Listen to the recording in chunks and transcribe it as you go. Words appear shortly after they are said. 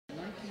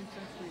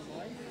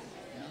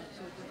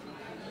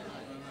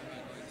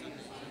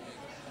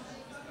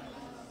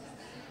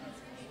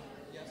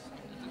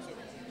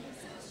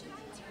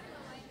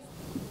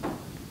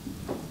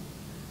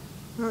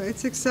Well,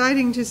 it's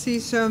exciting to see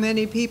so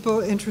many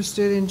people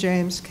interested in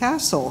James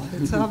Castle.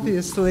 It's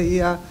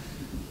obviously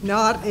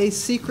not a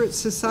secret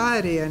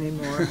society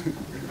anymore.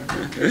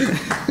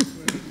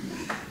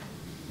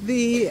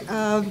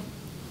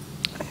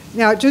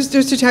 Now, just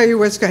to tell you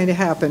what's going to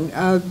happen,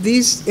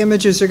 these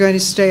images are going to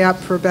stay up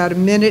for about a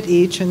minute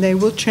each, and they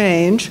will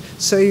change.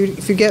 So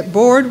if you get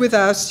bored with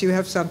us, you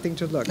have something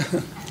to look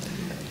at.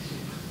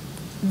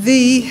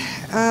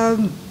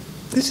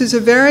 This is a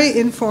very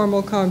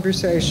informal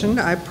conversation.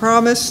 I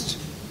promised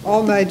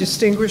all my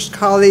distinguished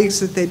colleagues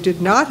that they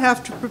did not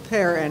have to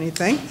prepare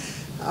anything,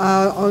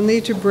 only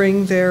to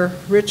bring their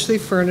richly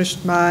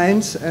furnished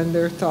minds and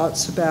their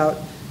thoughts about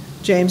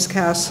James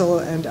Castle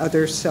and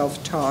other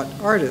self-taught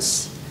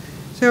artists.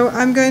 So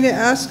I'm going to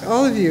ask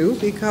all of you,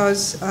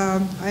 because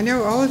I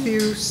know all of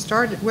you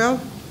started,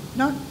 well,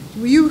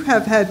 you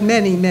have had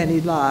many,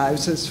 many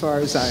lives as far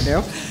as I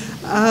know.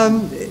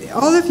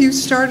 All of you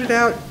started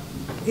out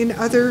in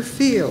other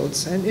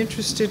fields and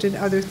interested in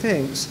other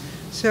things.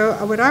 So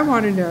what I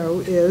want to know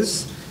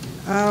is,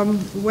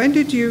 when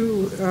did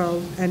you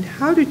and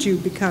how did you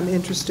become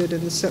interested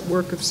in the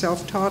work of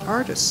self-taught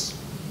artists?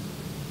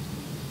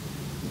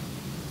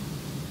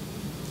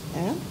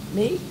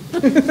 Me?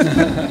 The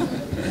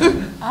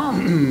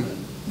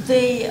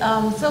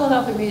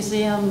Philadelphia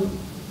Museum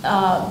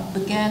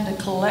began to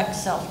collect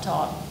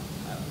self-taught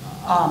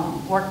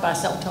work by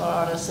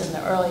self-taught artists in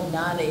the early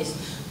 90s,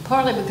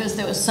 partly because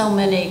there were so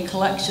many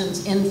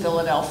collections in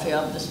Philadelphia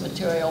of this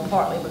material,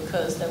 partly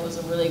because there was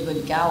a really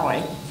good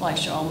gallery,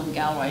 Fleischer-Ullman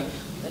Gallery,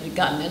 that had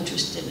gotten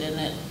interested in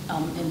it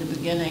in the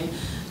beginning.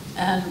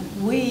 And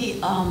we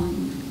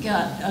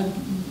got a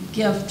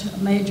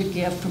major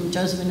gift from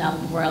Josephine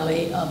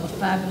Albarelli of a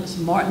fabulous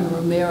Martin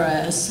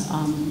Ramirez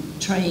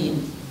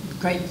train,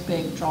 great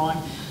big drawing,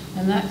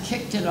 and that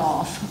kicked it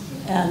off.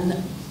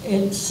 And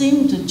it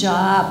seemed to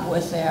jibe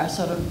with their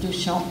sort of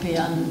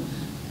Duchampian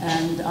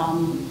and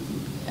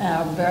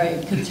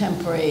very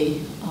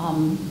contemporary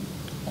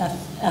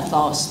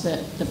ethos that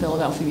the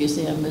Philadelphia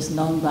Museum is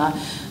known by.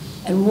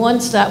 And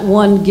once that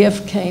one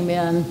gift came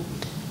in,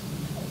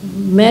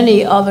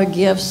 many other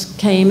gifts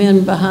came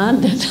in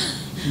behind it.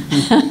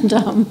 And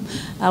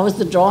I was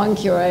the drawing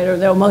curator.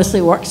 They were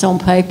mostly works on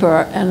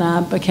paper, and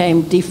I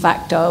became de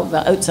facto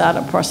the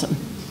outsider person.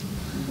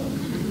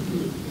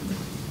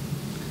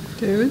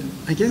 David?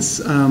 I guess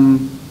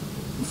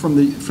from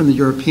the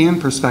European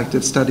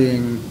perspective,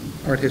 studying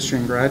art history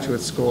in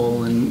graduate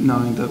school and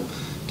knowing the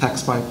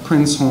text by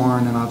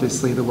Prinzhorn and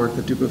obviously the work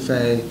that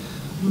Dubuffet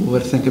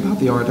would think about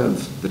the art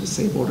of the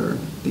disabled, or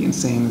the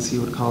insane as he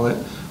would call it,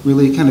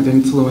 really kind of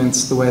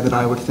influenced the way that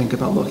I would think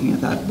about looking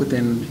at that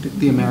within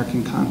the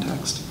American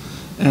context.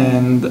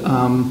 And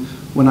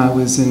when I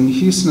was in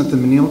Houston at the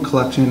Menil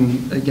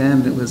collection,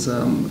 again, it was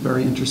a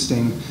very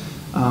interesting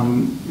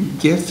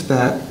gift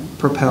that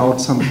propelled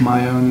some of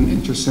my own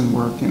interest in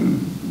work in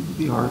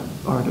the art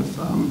of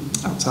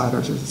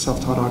outsiders or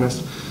self-taught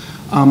artists.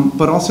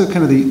 But also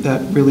kind of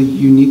that really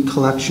unique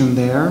collection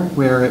there,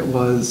 where it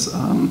was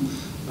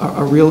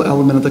a real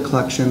element of the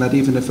collection that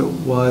even if it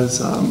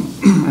was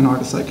an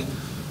artist like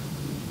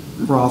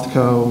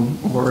Rothko,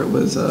 or it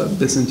was a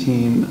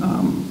Byzantine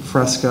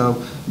fresco,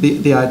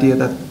 the idea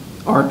that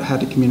art had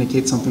to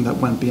communicate something that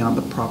went beyond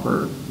the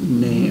proper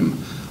name.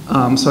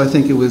 So I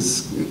think it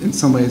was in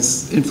some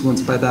ways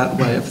influenced by that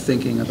way of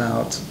thinking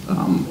about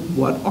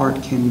what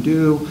art can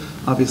do,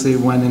 obviously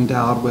when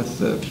endowed with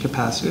the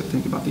capacity to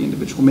think about the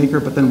individual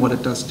maker, but then what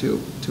it does to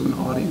an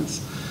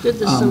audience. Did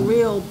the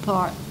surreal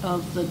part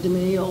of the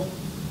Menil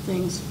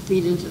things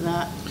feed into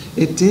that?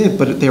 It did,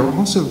 but they were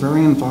also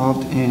very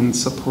involved in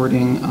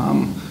supporting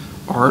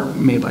art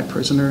made by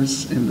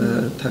prisoners in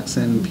the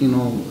Texan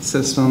penal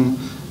system,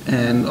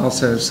 and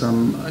also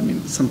some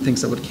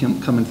things that would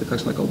come into the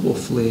collection, like a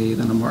Wolfley,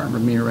 then a Martin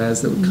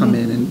Ramirez that would come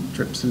in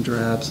drips and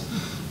drabs.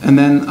 And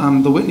then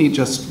the Whitney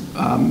just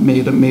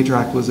made a major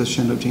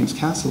acquisition of James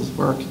Castle's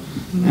work,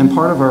 and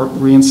part of our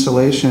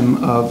reinstallation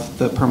of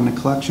the permanent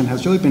collection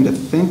has really been to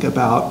think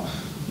about,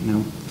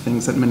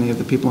 things that many of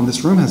the people in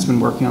this room has been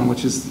working on,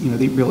 which is,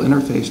 the real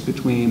interface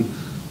between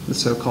the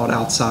so-called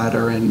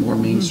outsider and more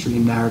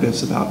mainstream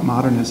narratives about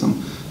modernism.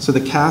 So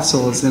the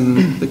Castle is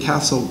in the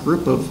Castle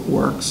group of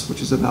works,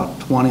 which is about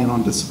 20 and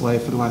on display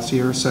for the last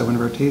year or so in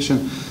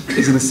rotation,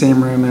 is in the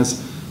same room as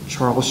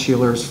Charles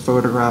Sheeler's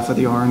photograph of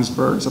the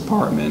Arnsberg's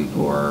apartment,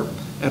 or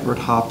Edward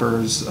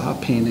Hopper's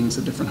paintings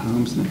of different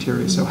homes and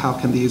interiors. So how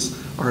can these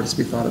artists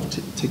be thought of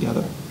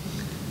together?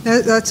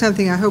 That's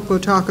something I hope we'll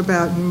talk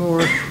about in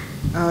more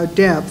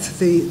depth,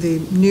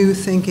 the new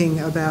thinking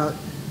about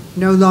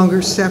no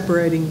longer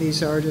separating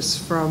these artists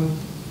from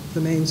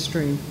the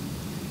mainstream.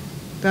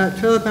 But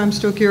Philip, I'm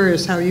still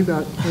curious how you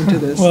got into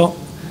this. Well,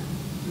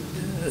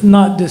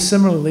 not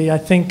dissimilarly. I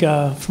think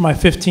for my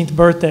 15th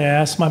birthday, I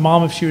asked my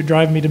mom if she would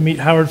drive me to meet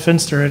Howard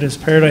Finster at his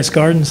Paradise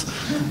Gardens,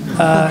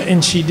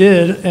 and she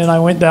did. And I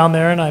went down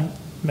there and I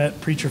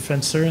met Preacher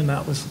Finster, and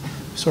that was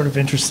sort of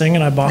interesting.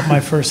 And I bought my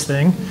first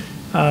thing,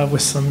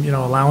 with some,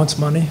 allowance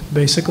money,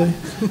 basically.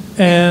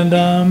 And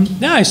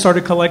yeah, I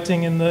started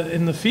collecting in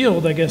the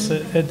field, I guess,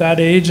 at that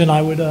age, and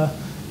I would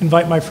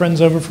invite my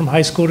friends over from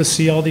high school to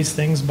see all these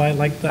things by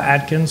like the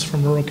Atkins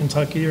from rural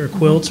Kentucky, or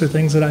quilts, or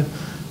things that I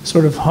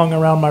sort of hung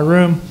around my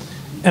room.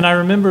 And I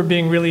remember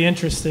being really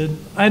interested.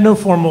 I had no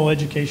formal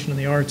education in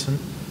the arts and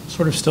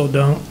sort of still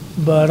don't,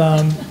 but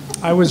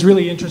I was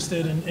really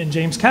interested in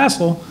James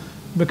Castle,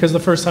 because the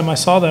first time I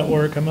saw that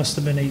work, I must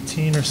have been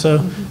 18 or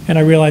so, and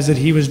I realized that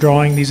he was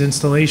drawing these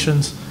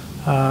installations,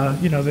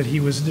 that he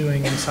was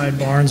doing inside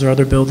barns or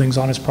other buildings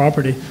on his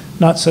property,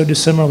 not so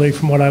dissimilarly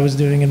from what I was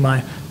doing in my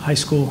high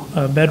school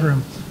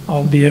bedroom,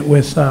 albeit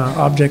with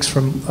objects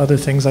from other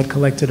things I'd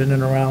collected in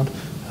and around,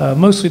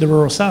 mostly the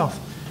rural South.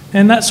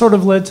 And that sort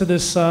of led to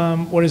this,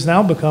 what has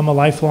now become a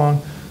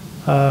lifelong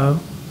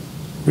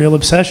real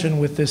obsession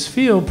with this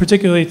field,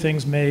 particularly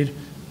things made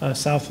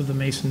south of the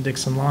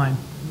Mason-Dixon line.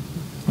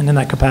 And in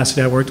that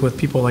capacity, I worked with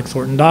people like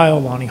Thornton Dial,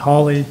 Lonnie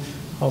Hawley,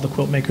 all the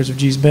quilt makers of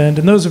Gee's Bend,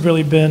 and those have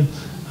really been,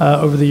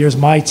 over the years,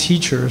 my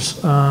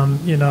teachers.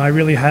 I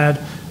really had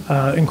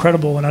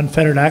incredible and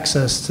unfettered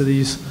access to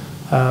these,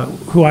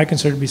 who I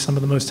consider to be some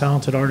of the most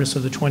talented artists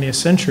of the 20th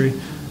century.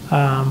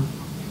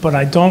 But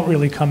I don't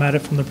really come at it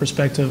from the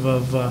perspective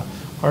of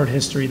art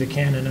history, the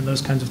canon, and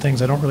those kinds of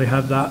things. I don't really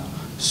have that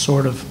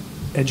sort of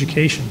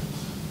education.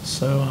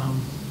 So,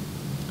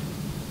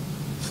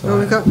 well,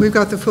 we've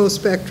got the full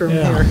spectrum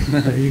yeah,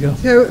 here. There you go.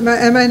 So,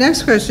 my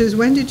next question is,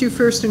 when did you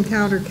first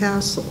encounter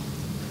Castle?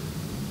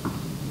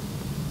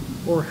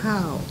 Or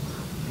how?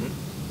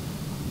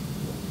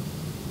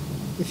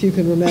 If you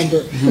can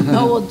remember.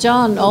 Well,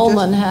 John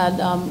Ullman had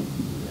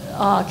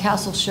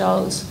Castle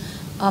shows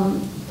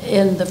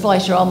in the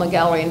Fleischer-Ullman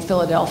Gallery in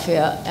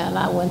Philadelphia, and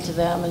I went to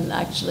them and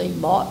actually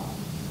bought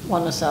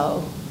one or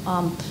so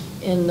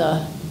in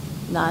the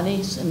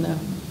 90s,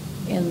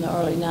 in the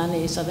early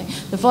 90s, I think.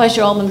 The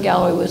Fleischer-Ullman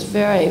Gallery was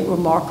very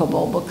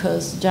remarkable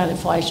because Janet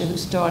Fleischer, who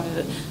started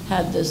it,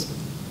 had this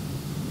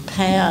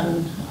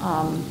pan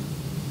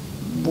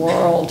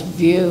world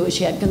view.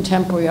 She had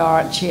contemporary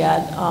art, she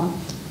had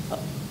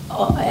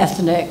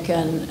ethnic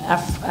and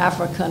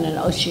African and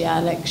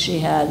oceanic, she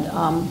had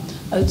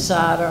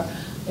outsider.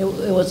 It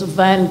was a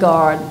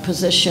vanguard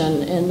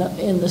position in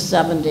the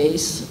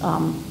 70s,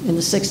 in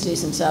the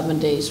 60s and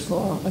 70s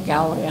for a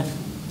gallery,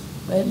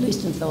 at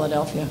least in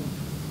Philadelphia.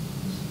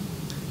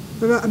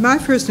 My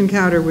first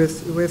encounter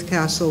with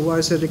Castle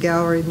was at a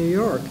gallery in New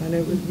York, and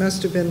it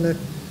must have been the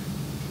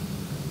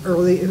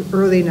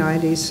early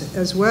 90s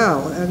as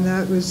well, and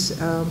that was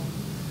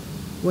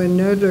when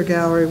Knoedler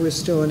Gallery was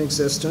still in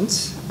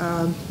existence.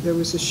 There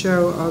was a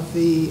show of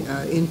the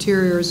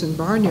interiors and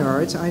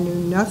barnyards. I knew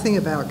nothing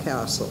about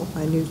Castle.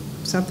 I knew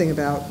something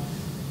about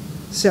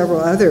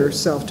several other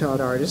self-taught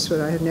artists,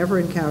 but I had never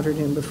encountered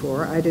him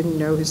before. I didn't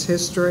know his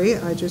history.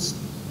 I just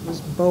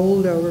was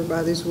bowled over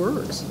by these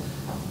works.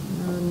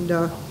 And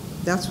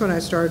that's when I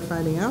started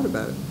finding out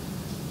about it.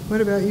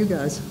 What about you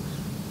guys?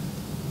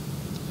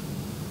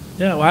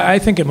 Yeah, well, I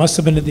think it must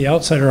have been at the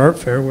Outsider Art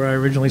Fair where I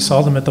originally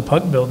saw them at the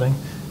Puck Building.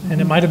 And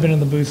it might have been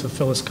in the booth of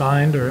Phyllis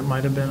Kind, or it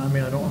might have been,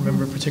 I don't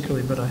remember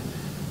particularly, but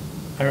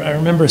I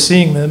remember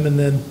seeing them and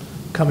then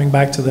coming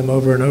back to them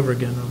over and over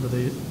again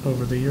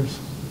over the years.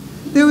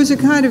 There was a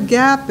kind of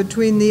gap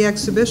between the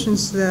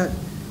exhibitions that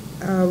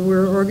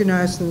were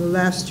organized in the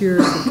last years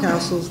of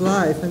Castle's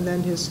life and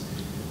then his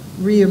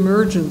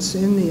reemergence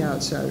in the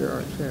Outsider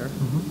Art Fair.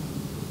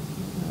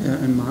 Mm-hmm. Yeah,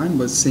 and mine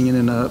was seeing it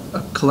in a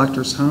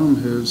collector's home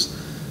whose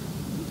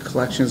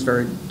collection is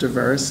very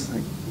diverse,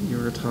 like you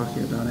were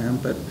talking about, Anne,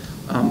 but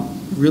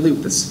really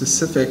with a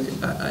specific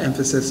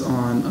emphasis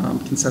on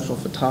conceptual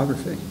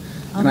photography.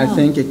 And I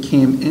think it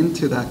came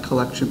into that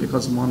collection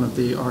because one of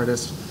the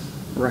artists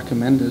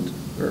recommended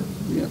or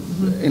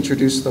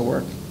introduced the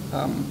work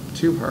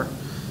to her.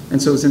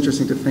 And so it was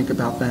interesting to think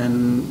about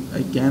then,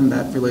 again,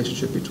 that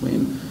relationship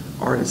between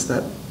artists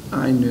that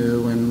I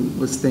knew and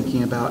was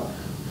thinking about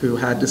who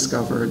had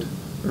discovered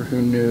or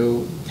who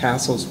knew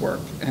Castle's work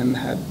and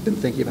had been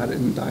thinking about it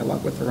in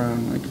dialogue with their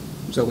own, like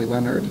Zoe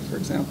Leonard, for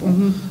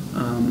example.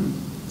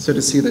 So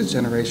to see those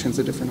generations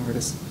of different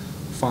artists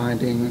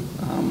finding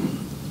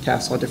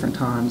Castle at different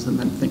times and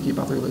then thinking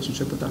about the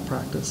relationship with that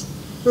practice.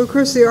 Well, of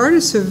course, the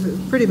artists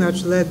have pretty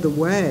much led the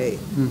way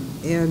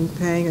in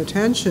paying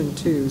attention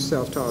to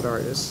self-taught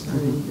artists. I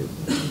mean,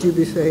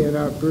 Dubuffet and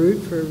Art Brut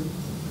for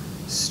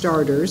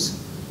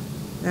starters,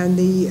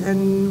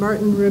 and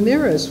Martin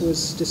Ramirez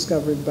was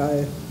discovered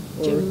by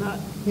Jim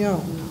Nutt. Yeah.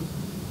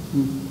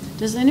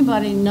 Does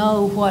anybody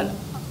know what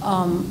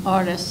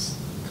artists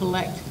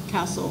collect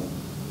Castle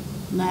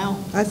now?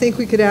 I think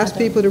we could ask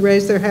people to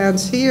raise their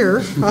hands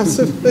here,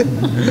 possibly.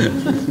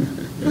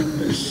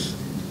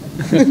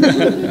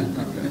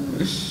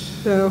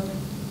 So,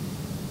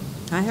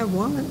 I have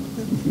one.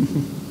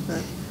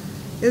 But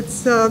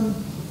it's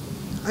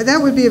that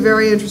would be a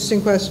very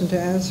interesting question to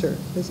answer,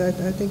 because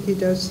I think he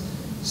does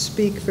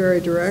speak very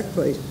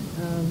directly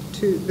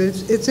to. But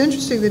it's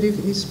interesting that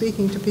he's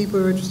speaking to people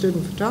who are interested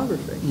in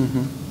photography.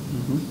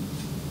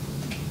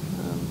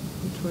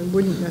 which one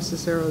wouldn't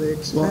necessarily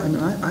expect. Well,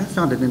 and I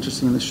found it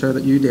interesting in the show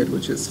that you did,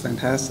 which is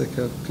fantastic.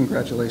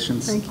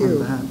 Congratulations Thank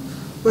you. on that.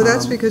 Well,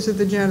 that's because of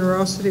the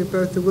generosity of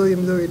both the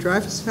William Louis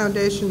Dreyfus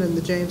Foundation and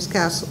the James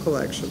Castle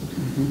Collection,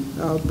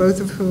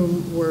 both of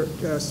whom were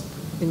just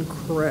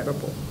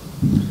incredible.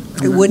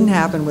 It wouldn't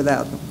happen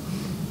without them.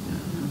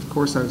 Of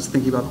course, I was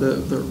thinking about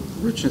the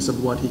richness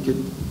of what he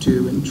could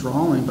do in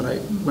drawing,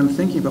 but when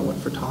thinking about what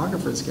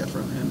photographers get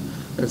from him,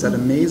 there's that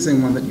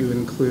amazing one that you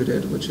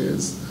included, which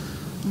is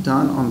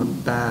done on the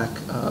back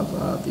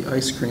of the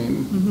ice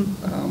cream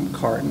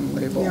carton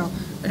label. Yeah.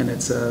 And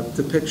it's a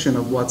depiction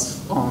of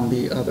what's on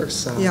the other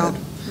side. Yeah.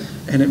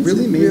 And it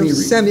really made me...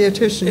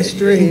 Semiotician's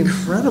dream.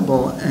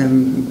 Incredible,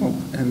 and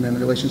then the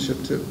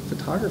relationship to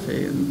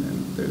photography and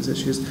those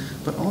issues,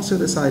 but also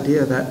this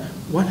idea that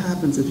what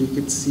happens if you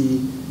could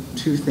see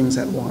two things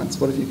at once?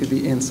 What if you could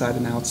be inside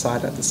and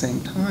outside at the same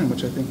time,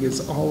 which I think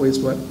is always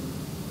what,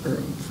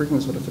 or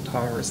frequently what a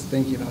photographer is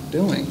thinking about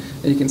doing.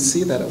 And you can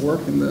see that at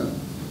work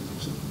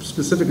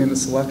specifically in the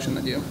selection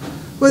that you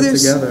put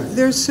together.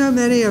 There's so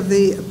many of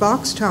the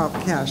box top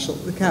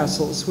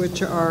castles,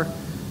 which are,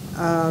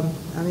 I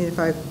mean, if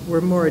I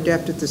were more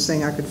adept at this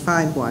thing, I could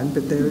find one,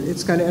 but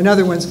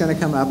another one's going to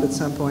come up at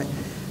some point.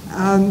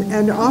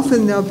 And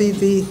often there'll be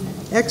the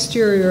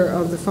exterior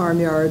of the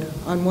farmyard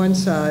on one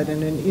side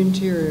and an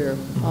interior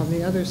on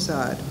the other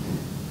side.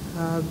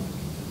 I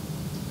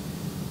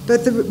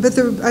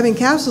mean,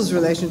 Castle's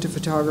relation to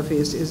photography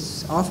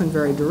is often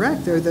very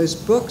direct. There are those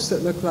books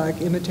that look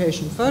like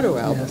imitation photo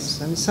albums.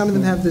 Yes. I mean, some of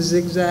them have the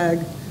zigzag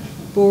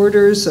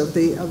borders of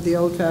the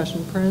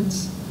old-fashioned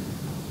prints.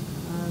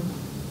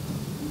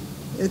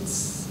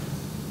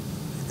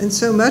 And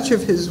so much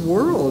of his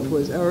world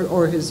was,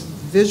 or his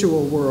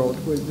visual world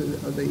was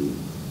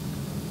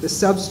the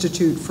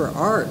substitute for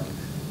art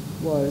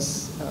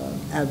was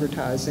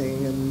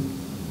advertising and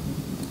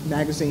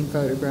magazine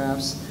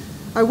photographs.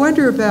 I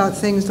wonder about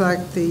things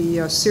like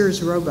the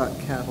Sears Roebuck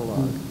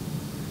catalog.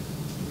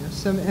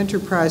 Some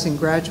enterprising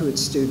graduate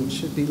student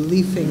should be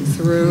leafing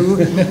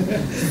through,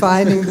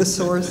 finding the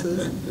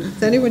sources.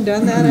 Has anyone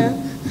done that,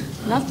 Anne?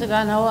 Not that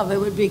I know of. It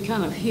would be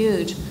kind of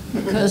huge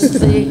because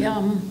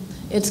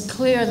it's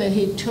clear that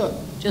he took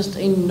just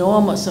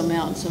enormous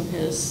amounts of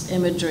his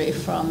imagery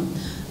from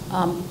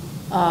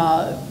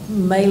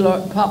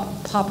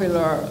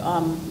popular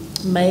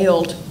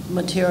mailed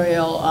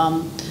material,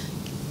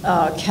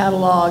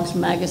 catalogs,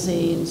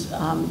 magazines,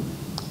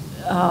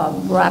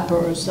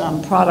 wrappers,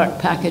 product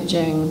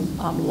packaging,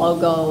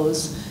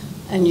 logos,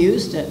 and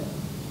used it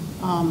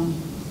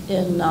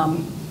in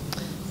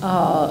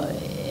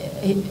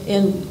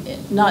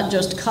not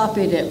just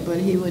copied it, but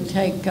he would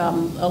take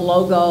a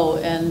logo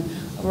and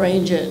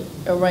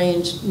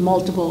arrange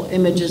multiple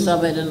images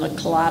of it in a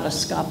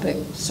kaleidoscopic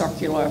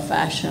circular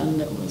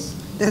fashion.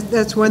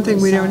 That's one thing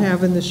we don't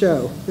have in the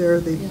show. There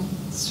are the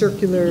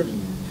circular.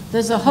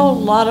 There's a whole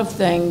lot of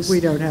things we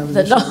don't have in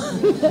the show.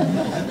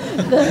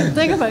 The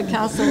thing about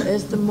Castle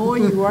is the more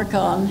you work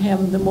on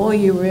him, the more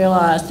you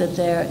realize that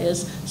there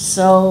is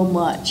so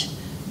much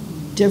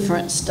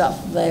different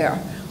stuff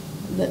there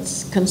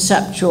that's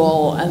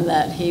conceptual and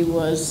that he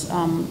was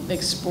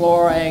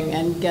exploring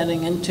and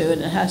getting into.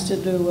 And it has to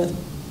do with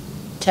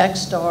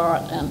text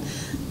art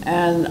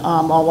and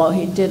although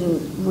he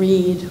didn't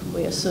read,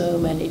 we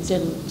assume, and he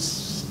didn't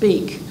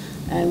speak,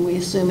 and we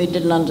assume he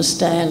didn't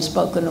understand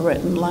spoken or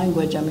written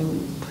language. I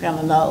mean, we kind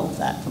of know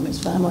that from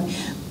his family.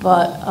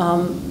 But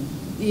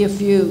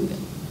if you,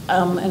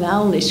 and I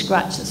only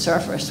scratched the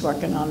surface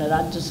working on it,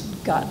 I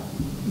just got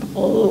a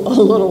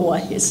little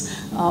ways.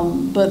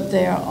 But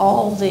there are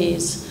all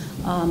these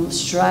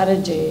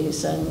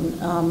strategies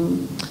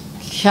and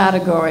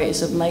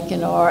categories of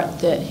making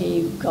art that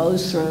he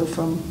goes through,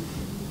 from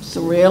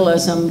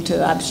surrealism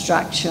to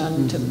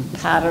abstraction to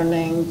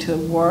patterning to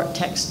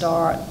text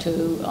art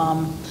to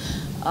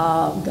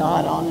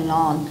God, on and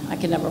on. I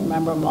can never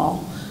remember them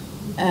all.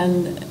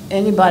 And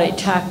anybody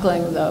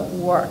tackling the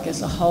work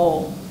as a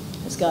whole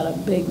has got a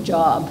big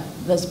job.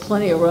 There's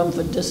plenty of room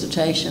for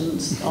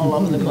dissertations all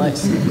over the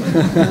place.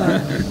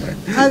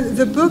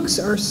 The books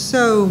are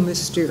so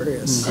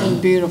mysterious.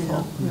 And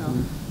beautiful. Yeah.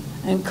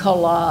 And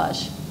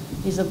collage.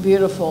 He's a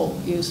beautiful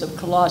use of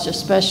collage,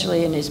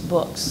 especially in his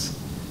books.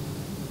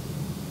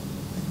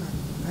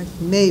 I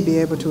may be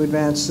able to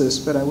advance this,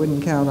 but I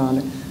wouldn't count on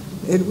it.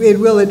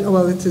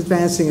 Well, it's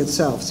advancing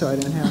itself, so I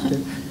don't have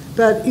to.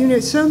 But, you know,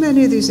 so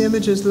many of these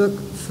images look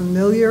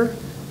familiar,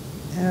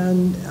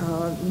 and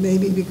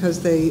maybe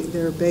because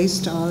they're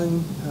based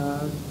on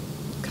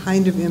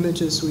kind of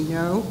images we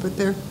know, but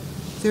they're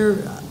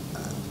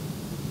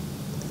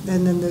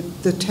and then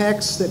the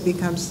text that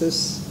becomes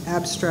this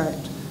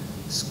abstract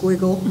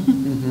squiggle.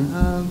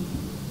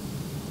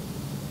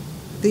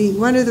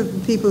 One of the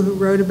people who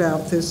wrote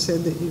about this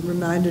said that it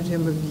reminded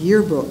him of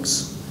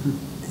yearbooks.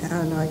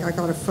 And I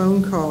got a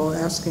phone call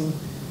asking,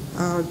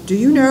 do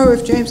you know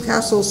if James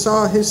Castle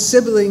saw his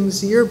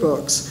siblings'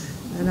 yearbooks?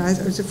 And I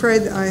was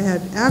afraid that I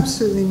had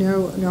absolutely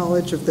no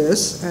knowledge of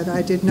this, and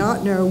I did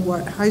not know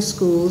what high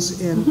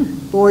schools in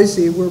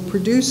Boise were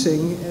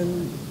producing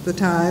in the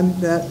time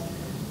that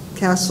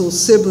Castle's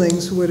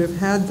siblings would have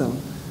had them.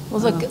 Well,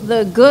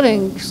 the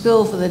Gooding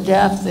School for the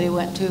Deaf that he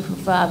went to for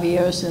 5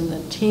 years in the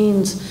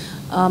teens,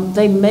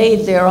 they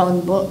made their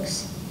own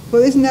books.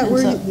 Well, isn't that And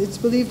where so- it's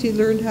believed he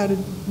learned how to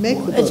make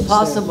the books? It's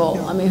possible.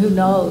 there? Yeah. I mean, who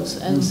knows?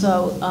 And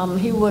so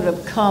he would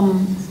have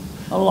come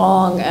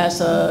along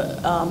as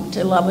a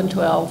 11,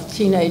 12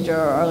 teenager,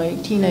 or early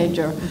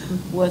teenager,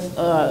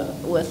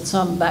 with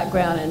some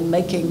background in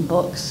making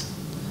books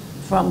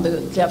from the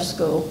deaf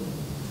school.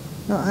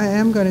 No, I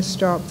am going to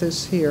stop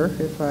this here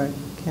if I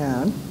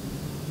can,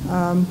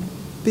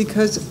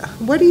 because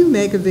what do you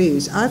make of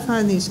these? I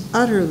find these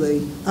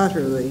utterly,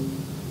 utterly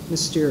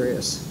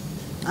mysterious.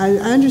 I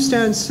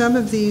understand some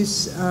of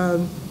these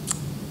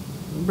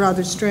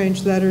rather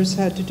strange letters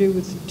had to do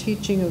with the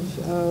teaching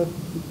of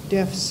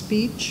deaf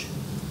speech.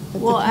 at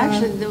the Well, time.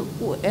 actually,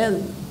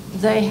 and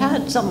they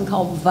had something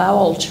called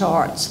vowel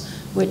charts,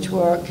 which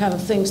were kind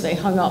of things they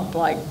hung up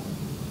like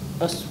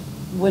a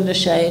window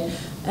shade,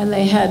 and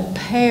they had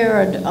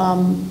paired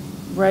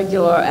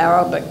regular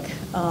Arabic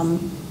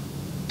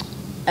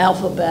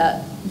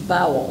alphabet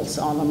vowels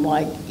on them,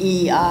 like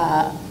E,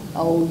 I,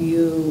 O,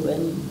 U,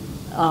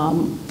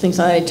 and things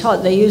like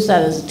that. They used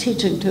that as a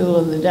teaching tool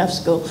in the deaf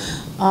school,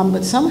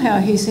 but somehow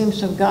he seems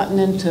to have gotten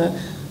into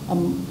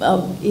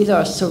either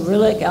a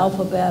Cyrillic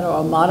alphabet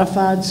or a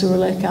modified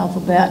Cyrillic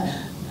alphabet,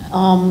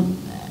 and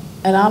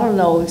I don't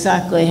know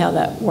exactly how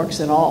that works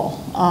at all.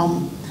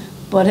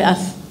 But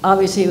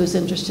obviously he was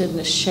interested in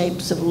the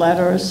shapes of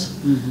letters.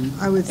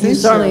 I would He think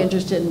was certainly so.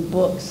 interested in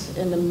books,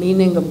 in the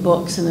meaning of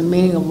books, and the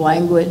meaning of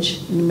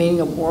language, and the meaning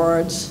of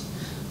words,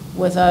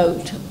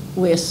 without,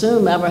 we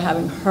assume, ever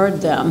having heard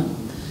them,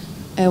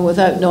 and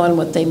without knowing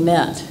what they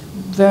meant.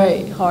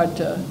 Very hard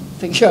to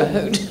figure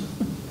out.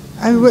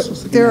 It's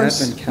just like There an are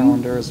advent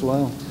calendar as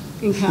well.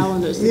 In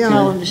calendars, the Yeah.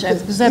 calendar shapes,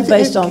 because they're Is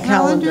based it on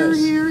calendar calendars.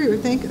 here, you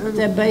think?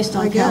 They're based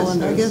on I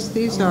calendars. guess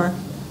these are.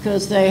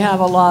 Because they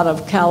have a lot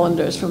of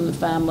calendars from the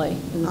family,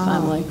 in the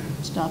family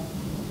stuff.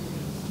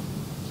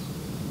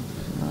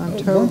 I'm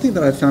One told. thing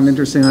that I found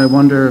interesting, I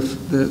wonder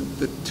if the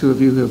two of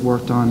you who have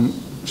worked on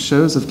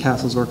shows of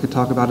Castle's work could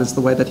talk about, is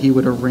the way that he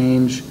would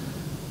arrange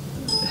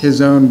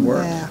his own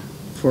work Yeah.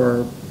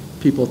 for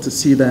people to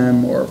see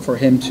them, or for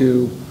him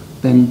to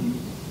then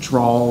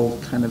draw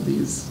kind of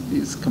these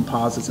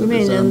composites You of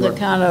his mean own in the work.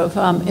 kind of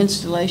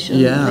installation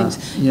Yeah, things?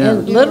 yeah.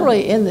 And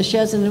literally in the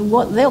sheds, and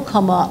what, they'll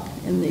come up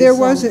in these. There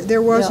was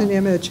yeah. an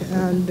image,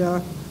 and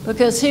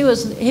Because he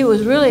was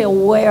really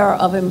aware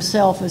of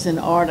himself as an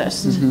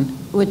artist,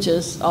 which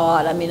is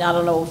odd. I mean, I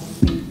don't know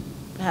if he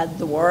had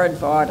the word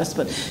for artist,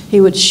 but he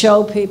would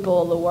show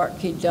people the work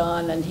he'd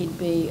done, and he'd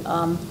be,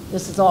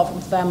 this is all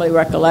from family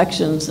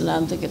recollections, and I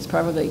don't think it's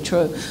perfectly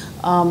true.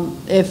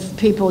 If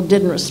people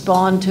didn't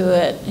respond to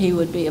it, he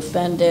would be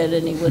offended,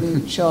 and he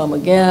wouldn't show them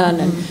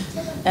again.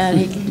 And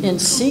he, in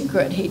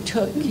secret,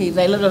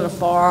 they lived on a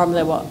farm.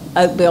 There were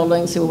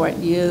outbuildings who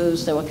weren't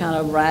used. They were kind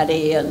of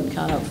ratty and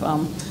kind of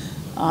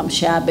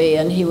shabby,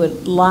 and he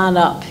would line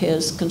up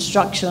his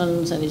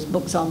constructions and his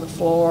books on the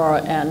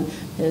floor and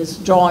his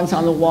drawings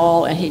on the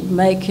wall, and he'd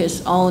make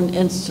his own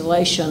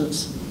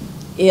installations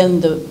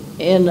in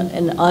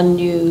an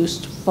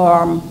unused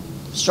farm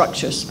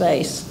structure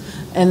space,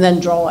 and then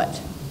draw it,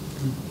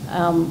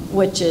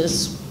 which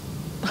is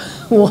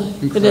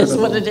it is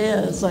what it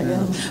is, I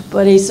guess.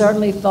 But he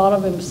certainly thought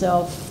of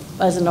himself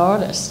as an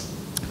artist.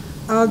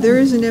 there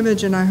is an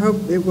image, and I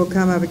hope it will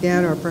come up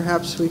again, or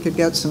perhaps we could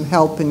get some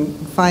help in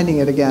finding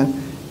it again,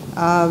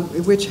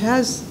 which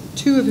has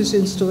two of his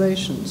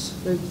installations.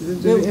 The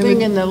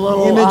Thing in the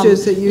little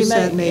images that you he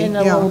sent made me. in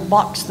a Yeah. little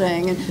box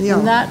thing, and, Yeah.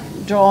 and that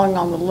drawing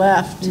on the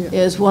left Yeah.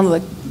 is one of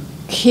the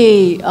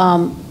key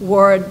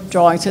word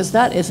drawings, because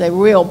that is a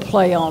real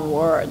play on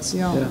words.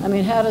 Yeah. I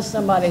mean, how does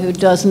somebody who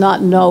does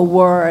not know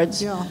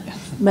words Yeah.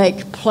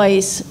 make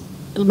lace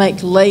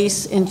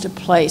into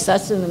place?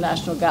 That's in the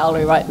National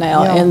Gallery right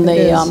now. Yeah, in the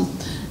it is.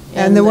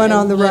 And the one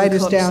on the Lynn right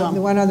is Cook's, down.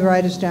 The one on the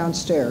right is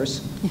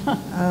downstairs.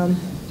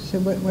 So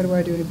what do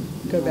I do to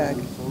go back?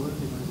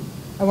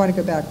 I want to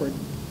go backward.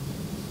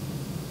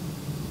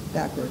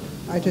 Backward.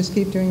 I just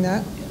keep doing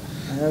that?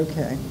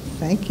 Okay.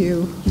 Thank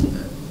you.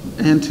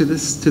 And to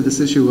this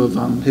issue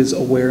of his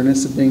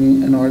awareness of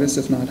being an artist,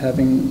 if not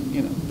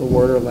having, the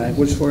word or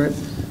language for it,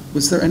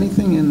 was there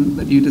anything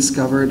that you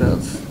discovered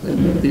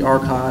of the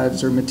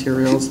archives or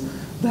materials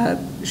that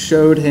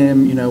showed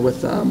him,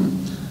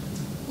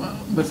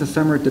 with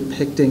ephemera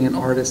depicting an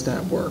artist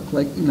at work,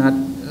 like not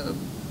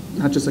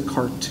just a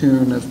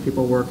cartoon of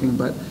people working,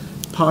 but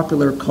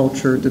popular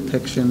culture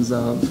depictions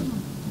of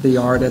the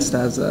artist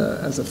as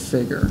a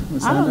figure?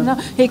 I don't know.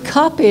 He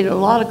copied a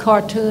lot of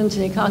cartoons,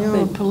 and he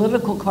copied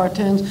political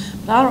cartoons,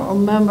 but I don't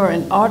remember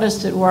an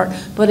artist at work.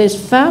 But his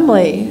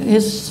family,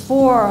 his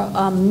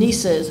three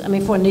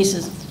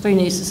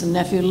nieces and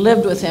nephew,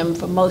 lived with him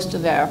for most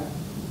of their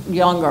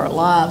younger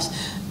lives,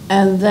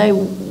 and they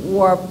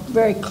were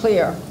very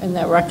clear in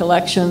their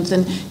recollections,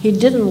 and he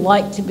didn't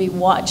like to be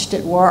watched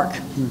at work.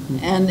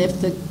 And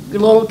if the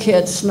little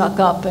kids snuck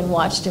up and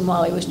watched him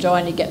while he was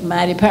drawing. He'd get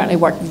mad. He apparently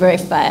worked very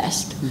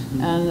fast,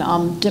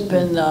 and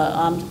dipping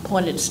the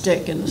pointed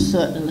stick in the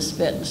soot and the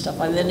spit and stuff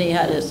like that. Then he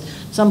had at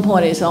some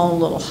point his own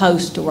little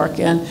house to work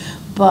in.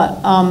 But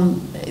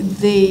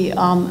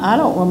I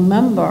don't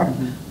remember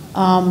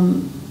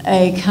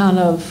a kind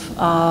of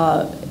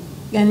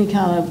any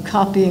kind of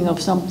copying of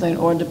something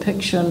or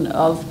depiction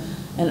of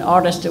an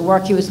artist at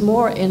work. He was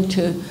more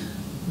into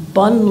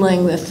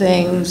bundling the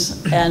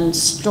things and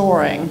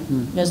storing,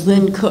 as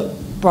Lynn Cook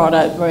brought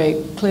out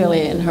very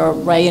clearly in her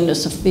Reina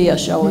Sofia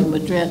show in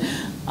Madrid,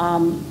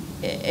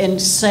 in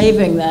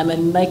saving them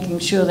and making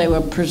sure they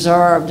were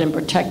preserved and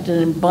protected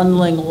and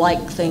bundling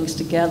like things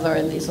together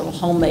in these little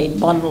homemade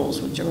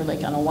bundles, which are really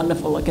kind of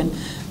wonderful looking,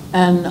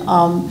 and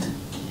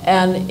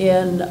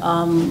in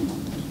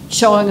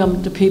showing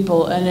them to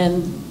people and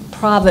then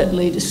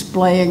privately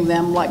displaying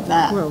them like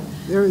that. Well,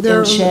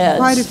 there are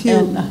quite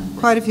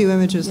a few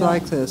images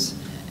like this.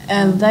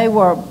 And they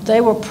were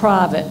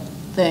private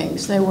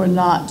things. They were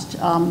not.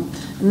 And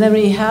then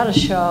he had a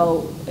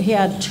show. He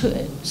had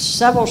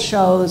several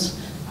shows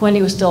when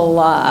he was still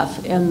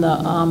alive in the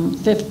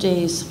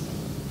 50s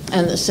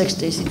and the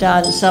 60s. He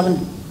died in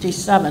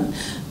 77.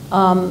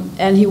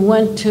 And he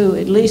went to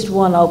at least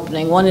one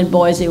opening, one in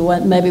Boise,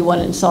 maybe one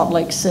in Salt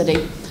Lake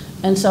City.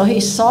 And so he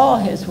saw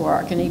his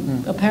work, and he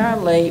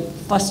apparently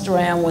fussed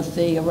around with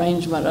the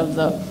arrangement of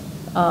the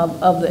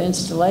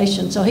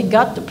installation. So he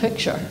got the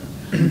picture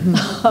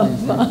of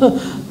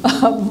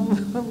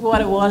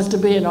what it was to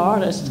be an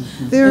artist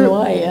in a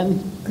way.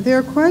 And there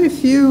are quite a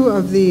few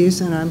of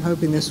these, and I'm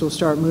hoping this will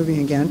start moving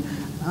again.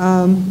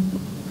 I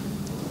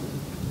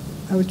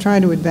was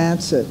trying to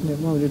advance it, and it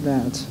won't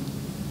advance.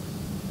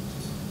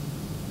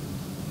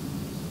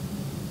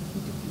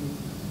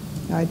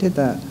 I did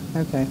that.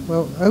 Okay.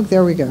 Well, oh,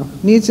 there we go.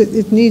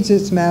 It needs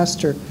its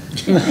master.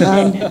 You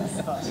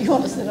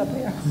want to sit up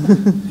here?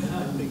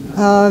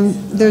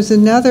 There's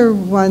another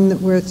one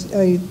where it's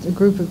a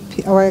group of,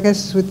 I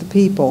guess it's with the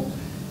people,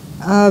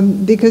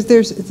 because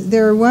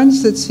there are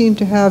ones that seem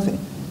to have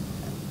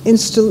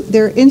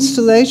they're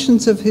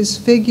installations of his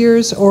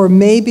figures, or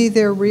maybe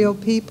they're real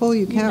people.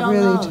 You can't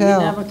really tell.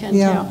 You never can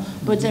tell.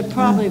 But they're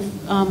probably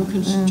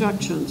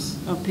constructions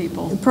of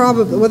people.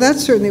 Probably. Well,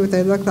 that's certainly what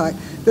they look like.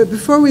 But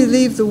before we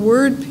leave the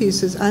word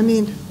pieces, I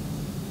mean,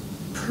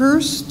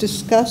 Percy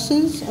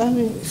discusses. I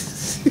mean,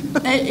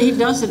 he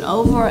does it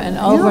over and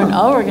over and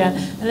over again,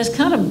 and it's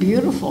kind of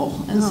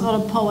beautiful and sort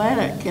of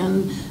poetic,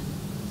 and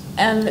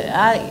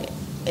I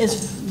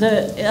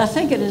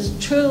think it is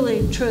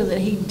truly true that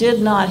he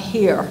did not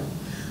hear.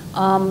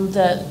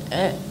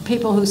 That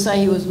people who say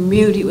he was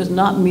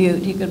not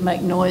mute. He could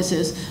make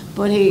noises,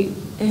 but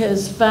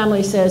his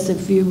family says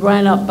if you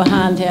ran up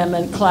behind him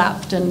and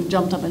clapped and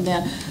jumped up and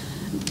down,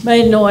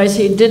 made noise,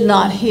 he did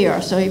not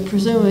hear. So he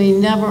presumably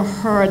never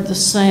heard the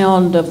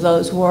sound of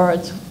those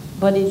words.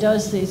 But he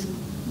does these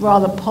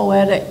rather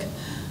poetic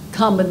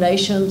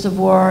combinations of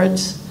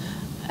words,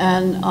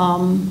 and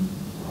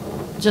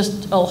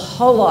just a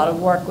whole lot of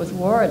work with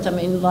words. I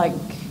mean, like,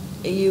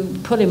 you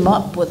put him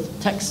up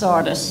with text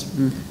artists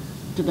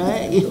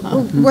today. You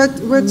know?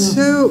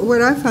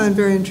 What I find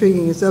very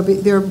intriguing is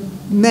there are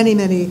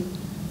many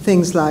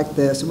things like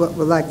this,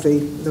 like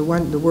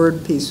the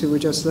word piece we were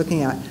just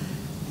looking at,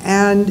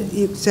 and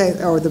you say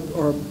or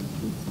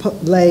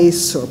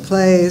lace or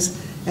plays,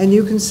 and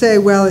you can say,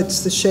 well,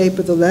 it's the shape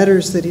of the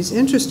letters that he's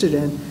interested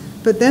in,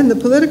 but then the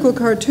political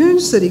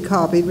cartoons that he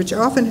copied, which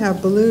often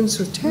have balloons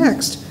with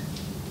text,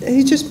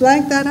 he just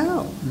blanked that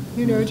out.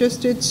 You know,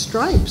 just did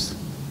stripes.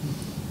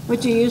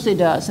 Which he usually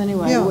does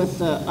anyway, with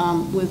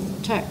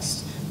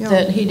text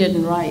that he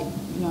didn't write.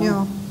 You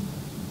know,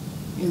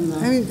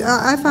 I mean,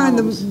 I find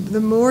the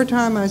more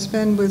time I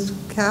spend with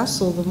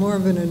Castle, the more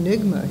of an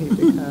enigma he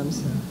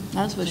becomes.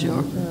 That's for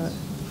sure.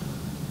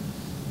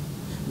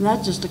 And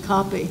that's just a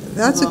copy.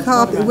 That's a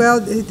copy. Well,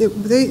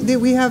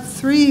 we have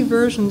 3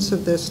 versions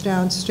of this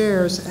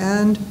downstairs,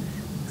 and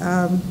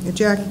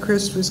Jackie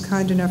Christ was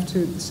kind enough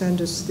to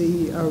send us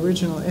the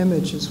original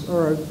images,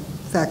 or a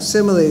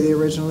facsimile of the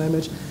original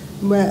image.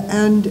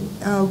 And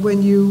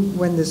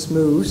when this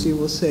moves, you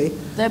will see.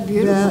 They're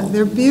beautiful.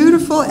 They're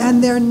beautiful,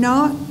 and they're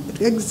not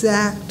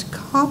exact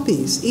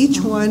copies. Each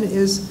one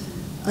is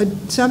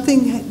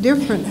something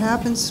different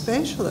happens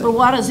spatially. But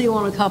why does he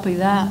want to copy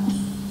that?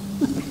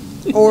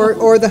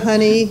 or the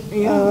honey,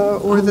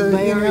 or the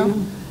bear.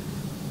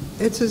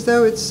 It's as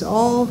though it's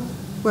all.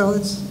 Well,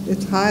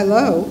 it's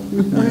high-low,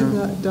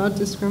 not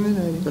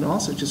discriminating. But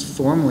also just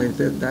formally,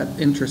 that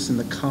interest in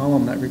the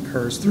column that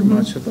recurs through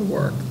much of the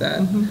work.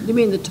 That You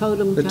mean the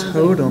totem? The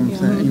totem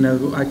thing, you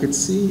know, I could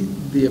see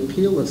the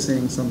appeal of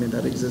seeing something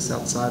that exists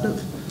outside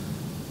of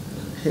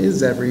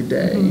his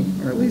everyday,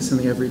 or at least in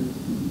the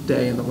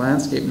everyday in the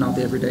landscape, not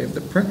the everyday of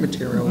the print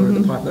material or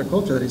the popular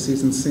culture that he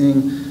sees, and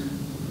seeing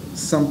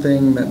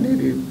something that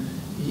maybe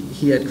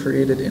he had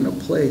created in a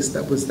place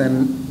that was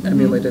then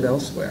emulated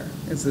elsewhere.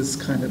 It's this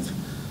kind of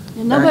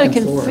and nobody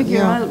can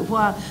figure out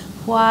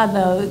why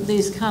though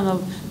these kind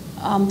of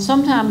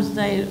sometimes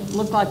they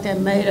look like they're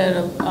made out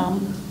of,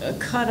 a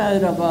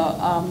cutout of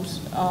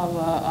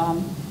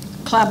a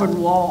clapboard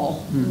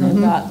wall.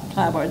 They've got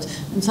clapboards,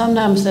 and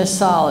sometimes they're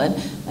solid.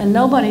 And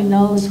nobody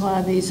knows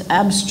why these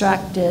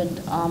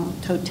abstracted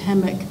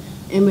totemic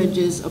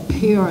images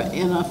appear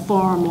in a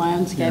foreign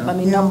landscape. I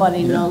mean,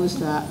 nobody knows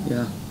that.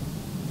 Yeah.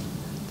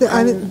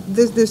 I mean,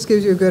 this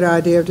gives you a good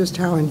idea of just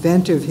how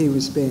inventive he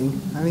was being.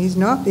 I mean, he's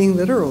not being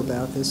literal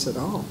about this at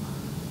all.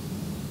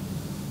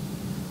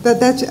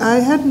 But I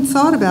hadn't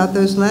thought about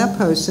those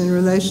lampposts in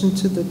relation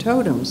to the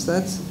totems.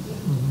 That's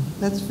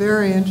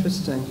very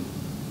interesting.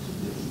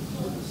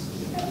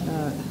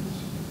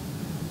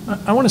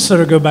 I want to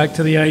sort of go back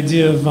to the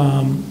idea of,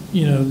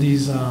 you know,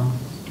 these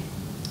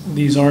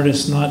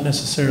artists not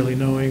necessarily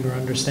knowing or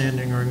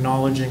understanding or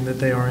acknowledging that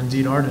they are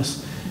indeed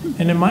artists.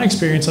 And in my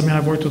experience, I mean,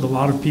 I've worked with a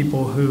lot of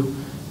people who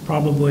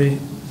probably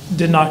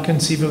did not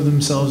conceive of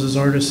themselves as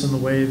artists in the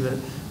way that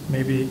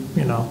maybe,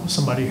 you know,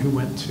 somebody who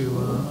went to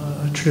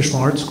a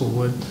traditional art school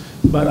would.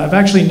 But I've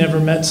actually never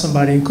met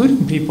somebody,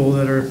 including people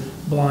that are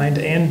blind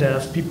and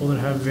deaf, people that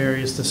have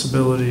various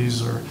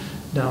disabilities or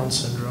Down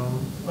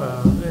syndrome,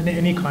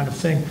 any kind of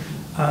thing.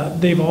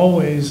 They've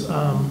always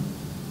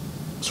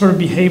sort of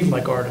behaved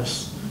like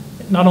artists,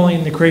 not only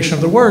in the creation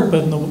of their work,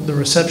 but in the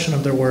reception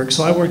of their work.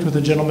 So I worked with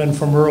a gentleman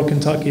from rural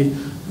Kentucky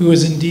who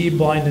was indeed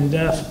blind and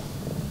deaf.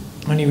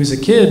 When he was a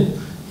kid,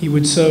 he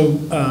would sew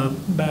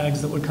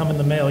bags that would come in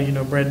the mail, you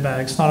know, bread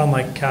bags, not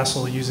unlike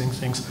Castle using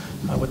things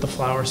with the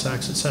flour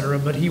sacks, etc.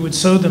 But he would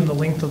sew them the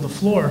length of the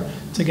floor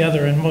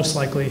together, and most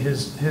likely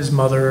his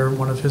mother or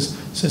one of his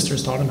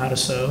sisters taught him how to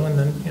sew, and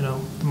then, you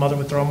know, the mother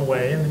would throw them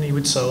away, and then he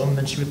would sew them, and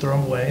then she would throw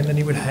them away, and then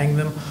he would hang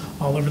them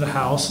all over the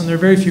house. And there are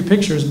very few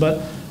pictures, but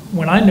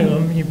when I knew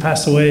him, he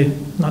passed away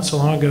not so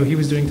long ago, he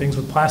was doing things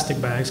with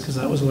plastic bags because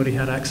that was what he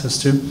had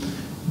access to.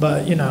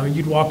 But, you know,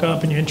 you'd walk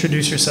up and you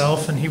introduce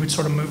yourself, and he would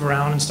sort of move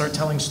around and start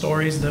telling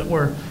stories that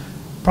were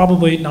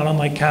probably not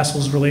unlike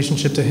Castle's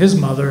relationship to his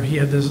mother. He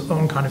had his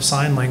own kind of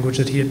sign language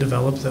that he had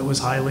developed that was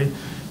highly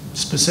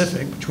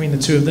specific between the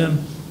two of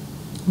them.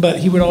 But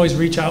he would always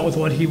reach out with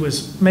what he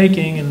was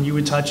making, and you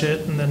would touch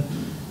it, and then,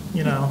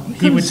 you know,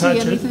 he would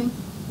touch it.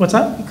 What's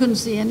that? You couldn't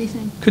see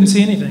anything? Couldn't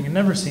see anything, and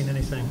never seen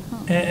anything.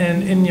 Oh.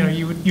 And you know,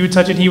 you would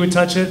touch it, he would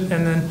touch it,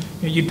 and then,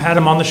 you know, you'd pat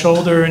him on the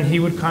shoulder, and he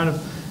would kind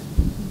of,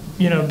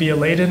 you know, be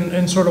elated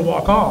and sort of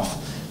walk off.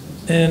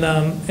 And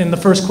the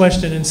first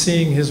question in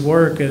seeing his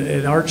work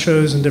at art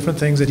shows and different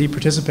things that he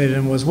participated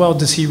in was, well,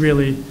 does he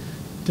really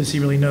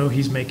know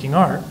he's making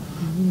art?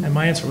 Mm-hmm. And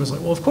my answer was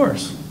like, well, of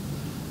course.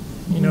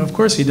 You know, of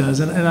course he does.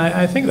 And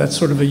I think that's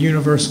sort of a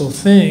universal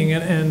thing.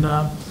 And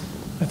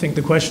I think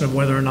the question of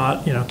whether or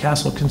not, you know,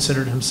 Castle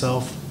considered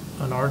himself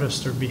an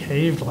artist or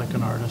behaved like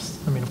an artist.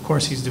 I mean, of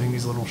course he's doing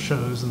these little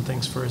shows and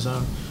things for his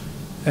own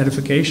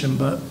edification,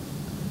 but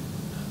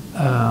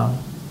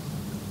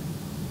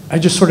I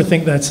just sort of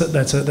think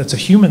that's a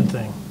human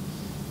thing.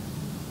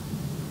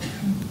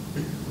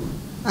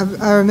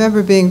 I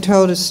remember being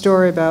told a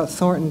story about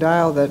Thornton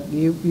Dial that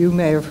you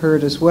may have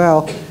heard as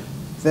well,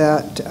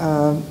 that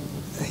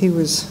he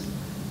was,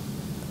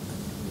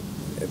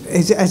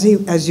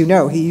 as you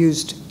know, he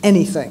used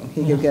anything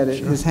he could get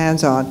his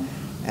hands on.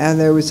 And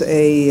there was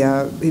he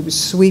was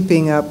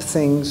sweeping up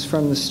things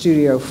from the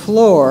studio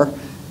floor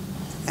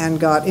and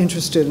got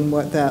interested in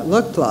what that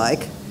looked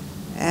like.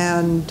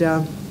 And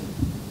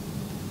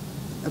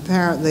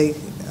apparently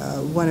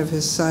one of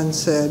his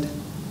sons said,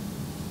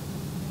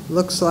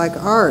 "Looks like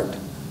art."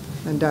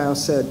 And Dial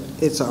said,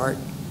 "It's art."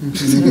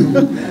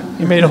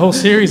 He made a whole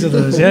series of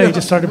those. Yeah, he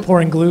just started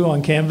pouring glue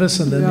on canvas,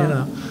 and then, you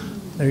know,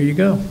 there you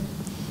go.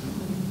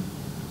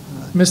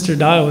 Mr.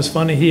 Dial was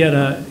funny. He had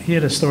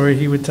a story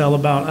he would tell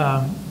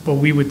about, well,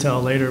 we would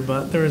tell later,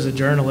 but there was a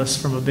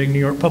journalist from a big New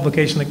York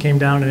publication that came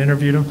down and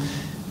interviewed him,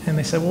 and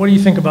they said, well, what do you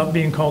think about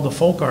being called a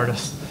folk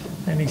artist?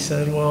 And he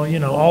said, well, you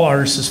know, all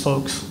artists is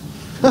folks.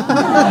 And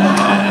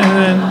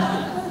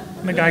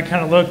then the guy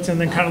kind of looked and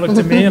then kind of looked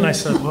at me, and I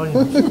said, well,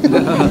 you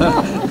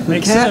know,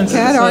 makes sense.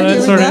 Can't argue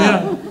with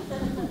that. Yeah.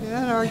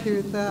 Can't argue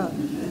with that.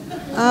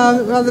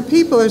 Well, the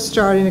people are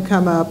starting to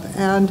come up,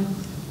 and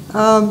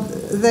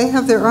they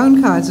have their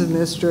own kinds of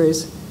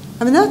mysteries.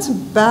 I mean, that's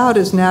about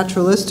as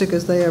naturalistic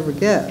as they ever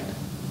get.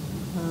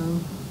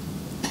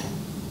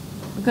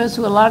 Because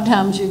a lot of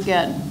times you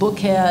get book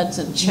heads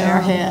and chair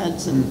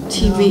heads and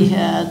TV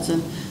heads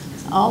and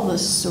all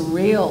this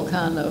surreal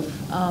kind of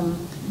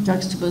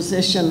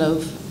juxtaposition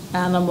of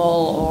animal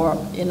or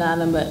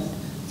inanimate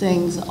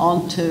things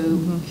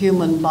onto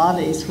human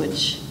bodies,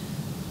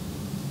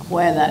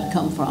 where that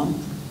come from.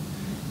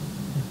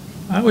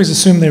 I always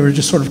assumed they were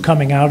just sort of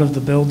coming out of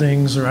the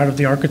buildings or out of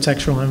the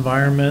architectural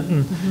environment.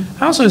 And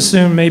I also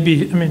assumed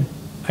maybe, I mean,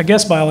 I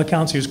guess by all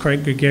accounts he was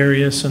quite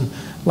gregarious and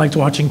liked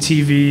watching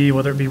TV,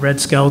 whether it be Red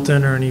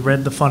Skelton and he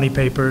read the funny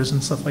papers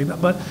and stuff like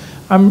that. But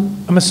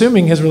I'm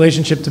assuming his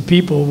relationship to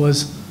people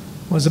was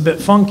a bit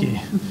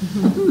funky,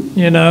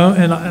 you know,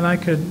 and I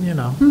could, you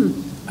know,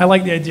 I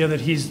like the idea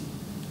that he's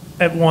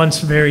at once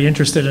very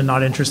interested and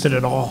not interested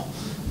at all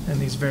in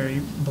these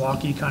very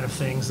blocky kind of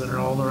things that are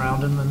all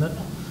around him, and that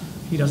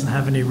he doesn't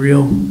have any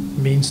real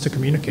means to I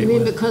communicate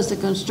mean, with. because the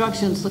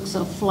constructions look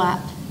so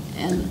flat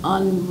and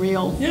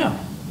unreal, Yeah.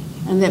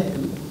 and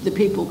the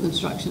people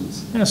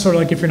constructions. Yeah, sort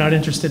of like if you're not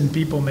interested in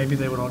people, maybe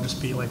they would all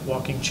just be like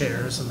walking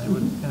chairs and they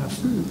would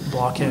have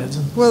blockheads.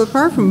 And, Well,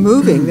 apart from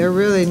moving, they're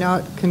really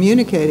not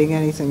communicating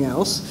anything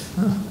else.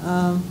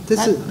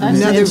 This is That's the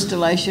another.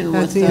 installation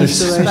with that's the the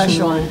installation,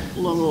 special right.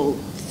 little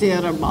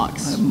theater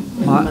box in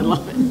the my- middle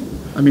of it.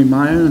 I mean,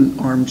 my own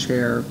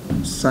armchair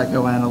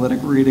psychoanalytic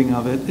reading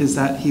of it is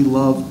that he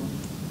loved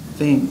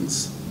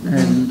things,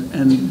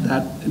 and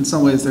that in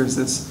some ways there's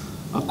this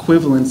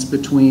equivalence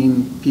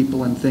between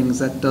people and things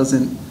that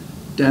doesn't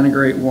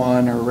denigrate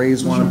one or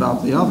raise one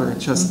above the other.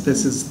 It's just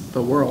this is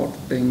the world.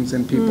 Things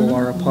and people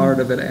are a part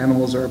of it.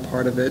 Animals are a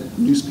part of it.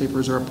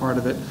 Newspapers are a part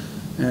of it.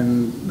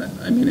 And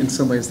I mean, in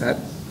some ways, that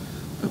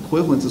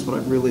equivalence is what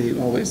I've really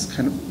always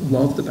kind of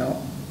loved about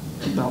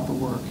the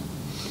work.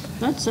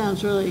 That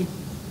sounds really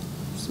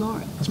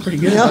smart. that's pretty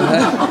good.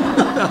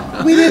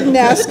 We didn't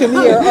ask him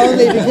here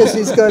only because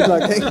he's good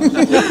looking.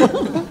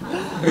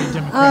 Very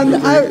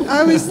democratic.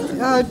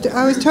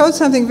 I was told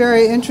something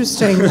very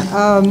interesting,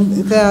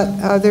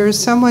 that there is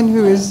someone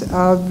who is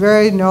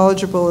very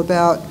knowledgeable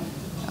about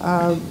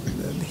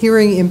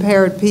hearing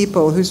impaired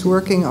people who's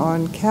working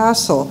on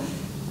Castle,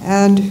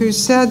 and who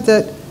said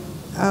that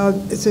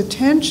its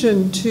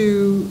attention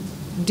to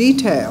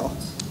detail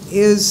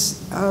is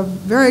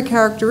very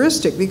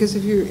characteristic, because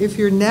if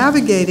you're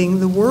navigating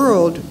the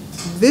world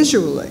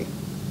visually,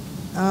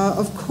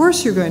 of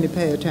course you're going to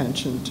pay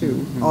attention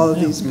to all of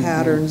these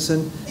patterns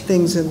and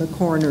things in the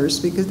corners,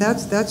 because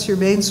that's your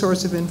main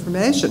source of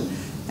information.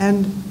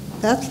 And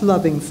that's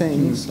loving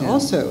things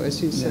also,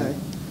 as you say.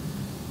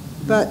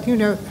 But,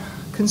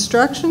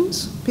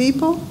 constructions,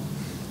 people,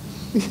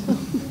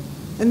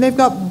 and they've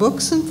got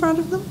books in front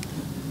of them,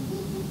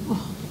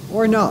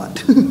 or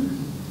not.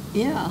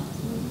 Yeah.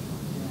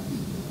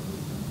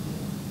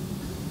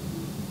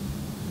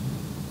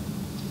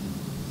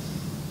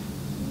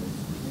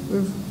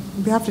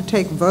 We have to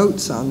take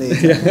votes on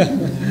these.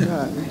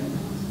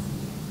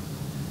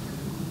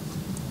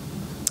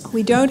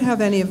 We don't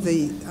have any of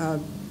the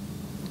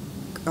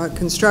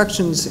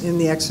constructions in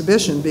the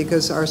exhibition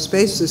because our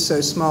space is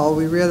so small.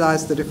 We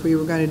realized that if we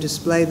were going to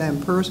display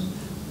them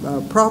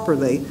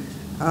properly,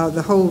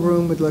 the whole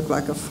room would look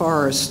like a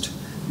forest.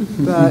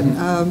 But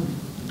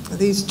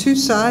these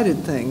two-sided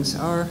things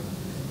are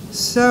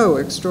so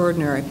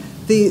extraordinary.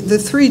 The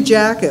three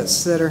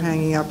jackets that are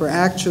hanging up are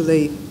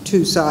actually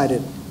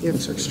two-sided.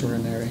 It's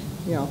extraordinary.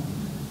 Yeah.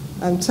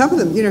 And some of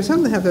them,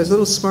 have those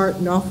little smart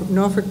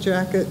Norfolk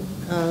jacket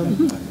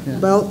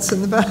belts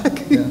in the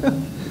back.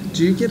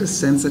 Do you get a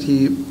sense that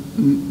he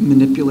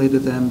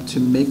manipulated them to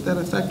make that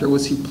effect, or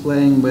was he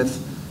playing with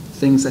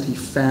things that he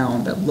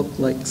found that looked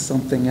like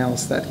something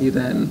else that he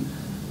then,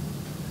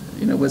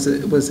 was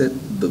it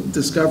the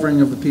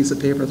discovering of the piece of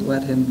paper that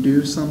let him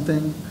do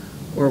something,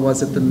 or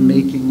was it the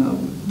making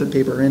of the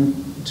paper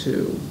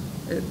into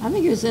it? I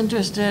think he was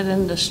interested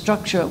in the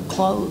structure of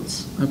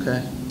clothes.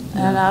 Okay.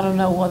 And I don't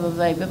know whether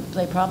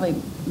they probably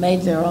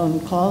made their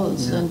own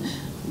clothes. Yeah. And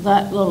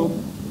that little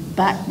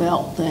back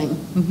belt thing,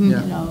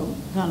 Yeah.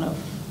 kind of,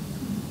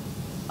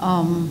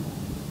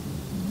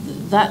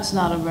 that's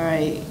not a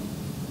very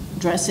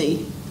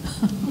dressy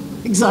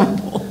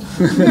example.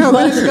 No,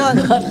 but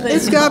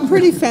it's got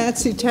pretty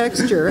fancy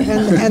texture,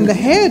 and the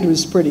head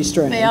was pretty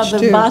strange, Yeah, the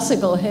too.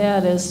 bicycle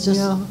head is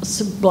just a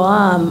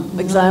sublime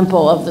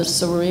example of the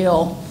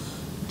surreal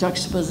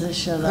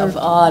juxtaposition of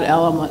odd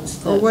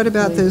elements. Or what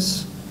about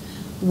this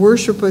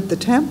worship at the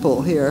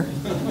temple here?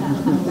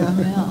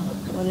 Yeah,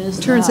 what is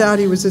Turns that? out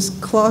he was this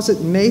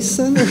closet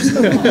mason or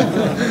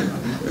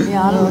something.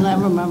 Yeah, I don't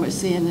ever remember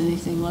seeing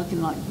anything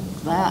looking like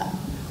that.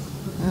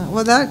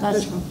 Well,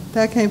 That's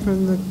that came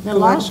from the There are a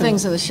lot of collection.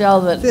 things in the show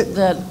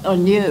that are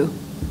new.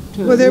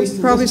 to Well, at they're least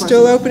this probably person.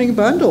 still opening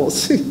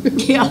bundles.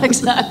 Yeah,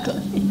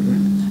 exactly.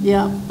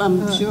 Yeah,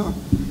 I'm sure.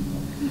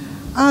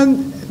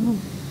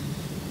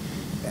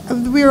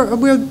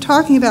 We're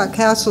talking about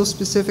Castle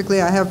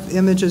specifically. I have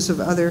images of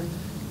other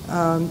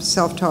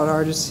self-taught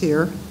artists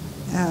here,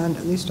 and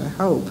at least I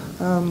hope.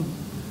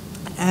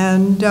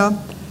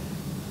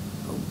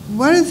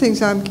 One of the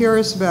things I'm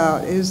curious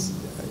about is,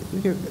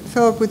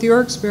 Phillip, with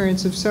your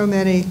experience of so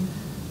many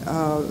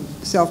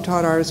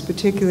self-taught artists,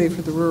 particularly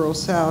for the rural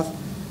South,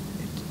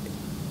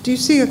 do you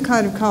see a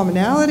kind of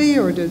commonality,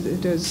 or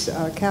does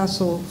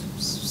Castle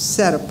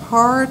set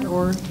apart,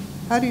 or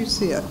how do you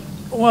see it?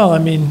 Well, I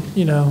mean,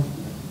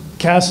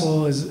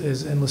 Castle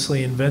is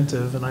endlessly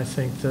inventive, and I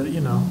think that,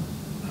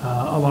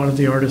 a lot of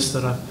the artists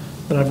that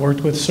I've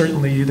worked with,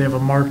 certainly they have a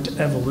marked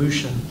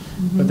evolution,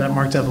 but that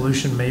marked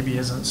evolution maybe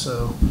isn't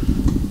so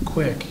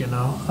quick,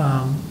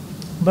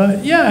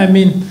 But yeah, I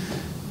mean,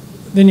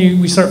 then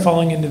we start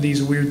falling into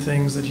these weird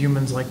things that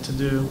humans like to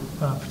do,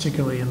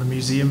 particularly in the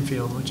museum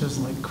field, which is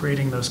like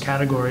creating those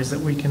categories that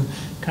we can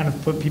kind of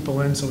put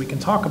people in so we can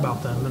talk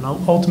about them. And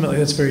ultimately,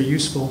 that's very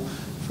useful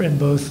in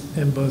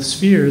both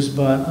spheres.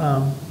 But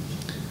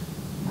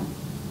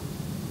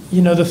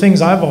you know, the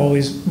things I've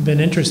always been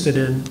interested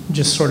in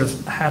just sort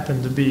of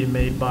happen to be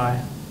made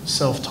by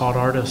self-taught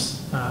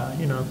artists.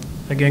 You know,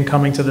 again,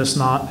 coming to this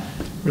not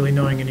really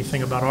knowing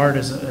anything about art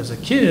as a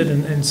kid,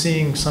 and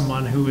seeing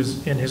someone who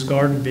was in his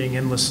garden being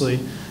endlessly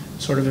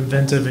sort of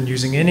inventive and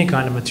using any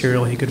kind of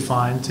material he could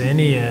find to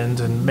any end,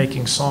 and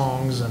making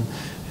songs and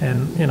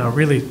you know,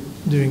 really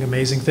doing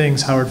amazing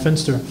things, Howard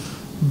Finster.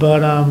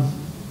 But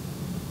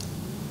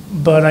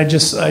I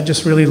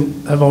just really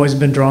have always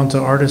been drawn to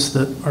artists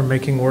that are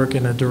making work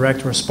in a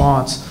direct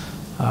response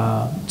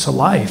to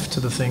life, to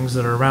the things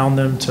that are around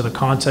them, to the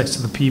context,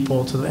 to the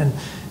people,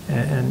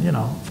 and you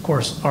know, of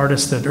course,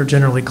 artists that are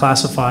generally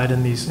classified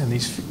in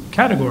these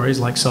categories,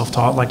 like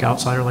self-taught, like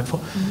outsider, like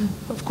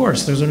of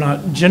course, those are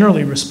not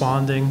generally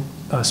responding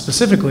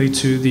specifically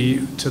to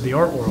the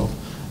art world.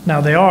 Now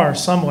they are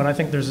somewhat. I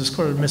think there's this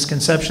sort of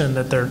misconception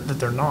that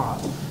they're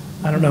not.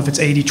 I don't know if it's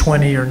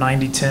 80-20 or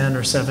 90-10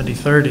 or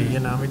 70-30. You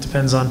know, it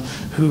depends on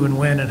who and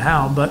when and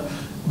how. But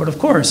of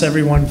course,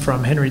 everyone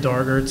from Henry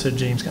Darger to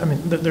James. I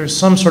mean, there's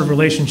some sort of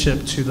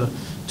relationship to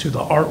the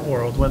art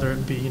world, whether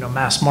it be, you know,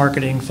 mass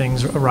marketing,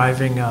 things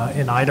arriving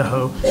in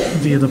Idaho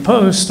via the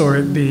post, or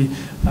it be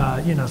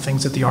you know,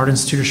 things at the Art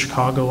Institute of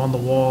Chicago on the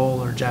wall,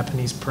 or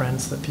Japanese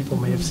prints that people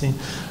may have seen.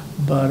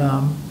 But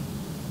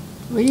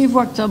well, you've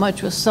worked so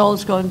much with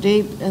Souls Going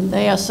Deep, and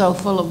they are so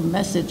full of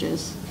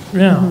messages.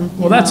 yeah,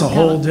 well, that's a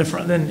whole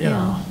different. Then you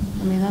know.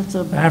 I mean, that's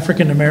a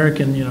African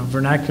American, you know,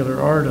 vernacular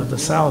art of the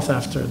South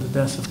after the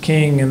death of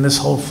King, and this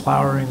whole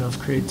flowering of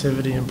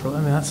creativity and I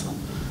mean, that's.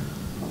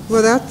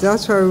 Well,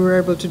 that's why we were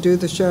able to do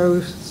the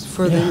show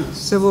for the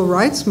civil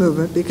rights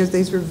movement, because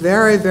these were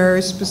very,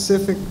 very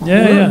specific works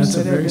It's a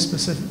that had very been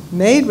specific.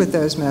 made with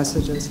those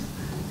messages.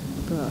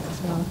 But,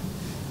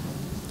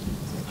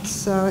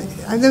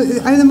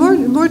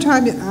 the more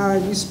time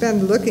you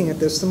spend looking at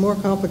this, the more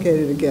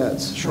complicated it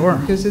gets. Sure.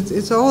 Because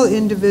it's all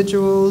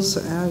individuals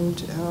and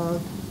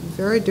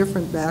very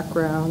different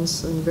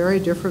backgrounds and very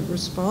different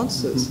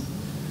responses.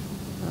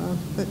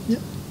 But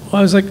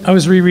Well, I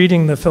was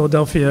rereading the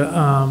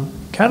Philadelphia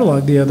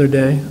catalog the other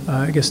day,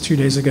 I guess 2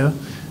 days ago.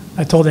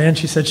 I told Ann,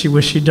 she said she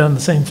wished she'd done the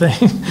same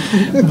thing.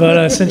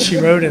 But since she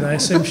wrote it, I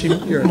assume she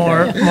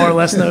more or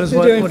less knows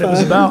what it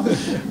was about.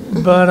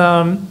 But,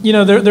 you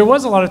know, there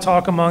was a lot of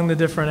talk among the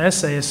different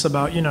essayists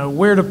about, you know,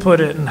 where to put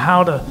it and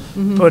how to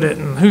put it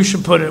and who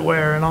should put it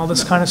where and all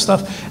this kind of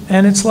stuff.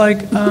 And it's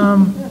like,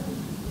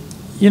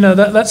 you know,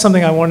 that's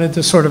something I wanted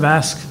to sort of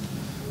ask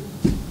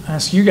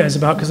you guys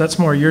about, because that's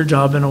more your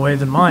job in a way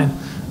than mine.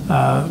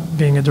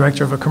 Being a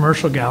director of a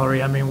commercial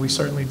gallery, I mean, we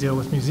certainly deal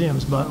with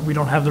museums, but we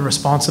don't have the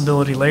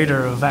responsibility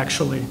later of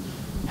actually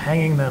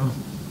hanging them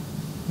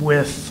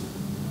with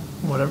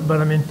whatever. But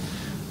I mean,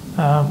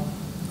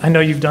 I know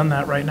you've done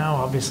that right now,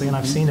 obviously, and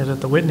I've seen it at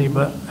the Whitney,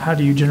 but how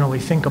do you generally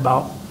think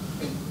about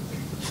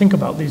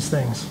these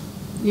things?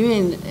 You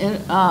mean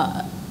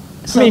I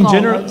mean,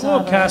 generally,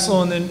 well,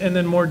 Castle, and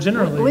then more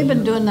generally. We've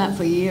been doing that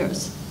for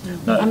years.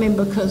 I mean,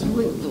 because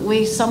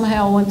we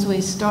somehow, once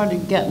we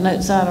started getting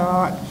outside our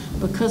art,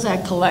 because our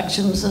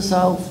collections are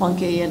so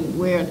funky and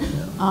weird,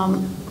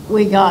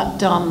 we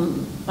got,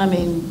 I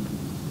mean,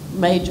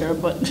 major,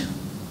 but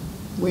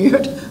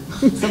weird.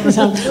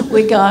 Sometimes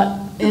we got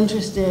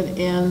interested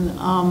in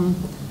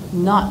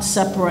not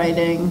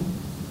separating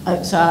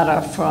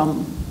outsider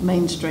from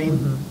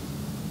mainstream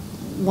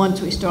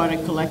once we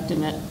started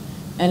collecting it,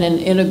 and then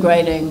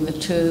integrating the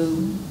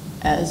two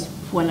as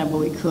whenever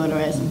we could, or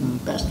as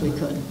best we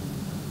could.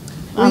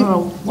 I don't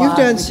know why. You've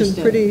done some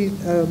pretty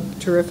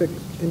terrific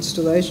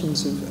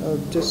installations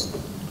of just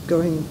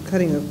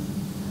cutting a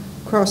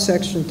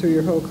cross-section through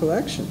your whole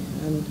collection.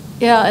 And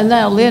yeah, and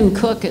now Lynn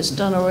Cook has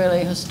done a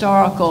really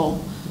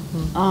historical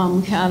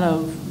kind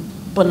of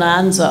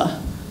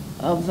bonanza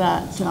of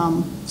that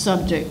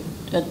subject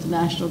at the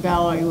National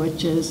Gallery,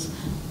 which is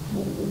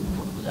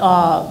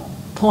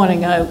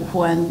pointing out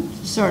when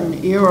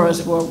certain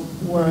eras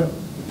were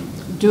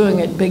doing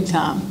it big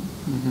time.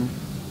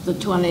 The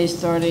 20s,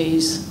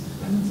 30s,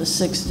 the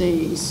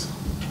 60s.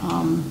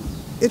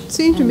 it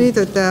seemed to me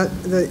that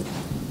the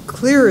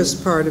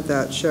clearest part of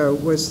that show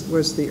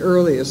was the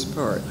earliest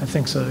part. I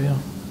think so, yeah.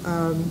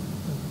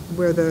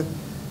 Where the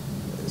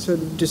sort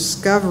of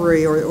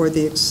discovery or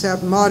the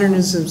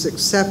modernism's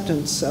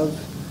acceptance of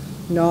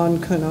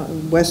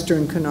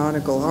Western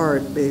canonical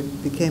art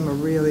became a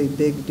really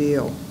big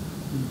deal.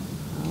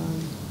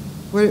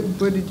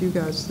 What did you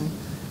guys think?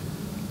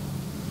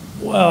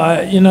 Well,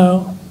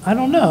 I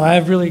don't know. I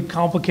have really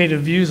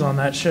complicated views on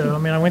that show. I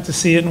mean, I went to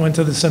see it and went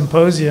to the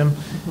symposium,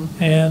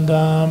 and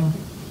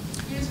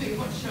Excuse me,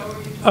 what show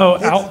are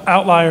you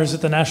Outliers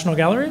at the National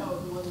Gallery.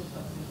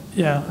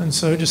 Yeah, and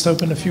so it just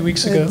opened a few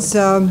weeks ago. It's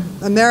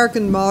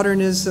American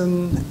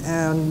modernism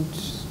and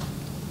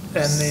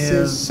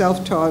the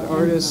self-taught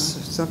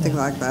artists, something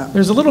like that.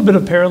 There's a little bit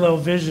of parallel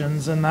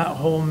visions and that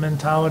whole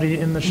mentality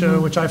in the show,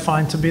 which I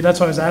find to be, that's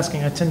why I was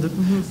asking, I tend to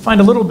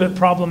find a little bit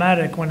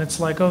problematic when it's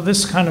like, oh,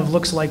 this kind of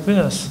looks like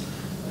this,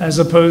 as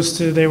opposed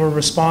to they were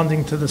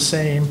responding to the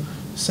same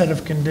set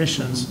of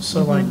conditions.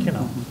 So like,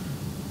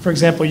 for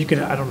example, you could,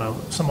 I don't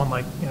know, someone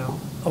like,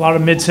 a lot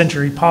of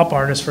mid-century pop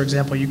artists, for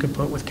example, you could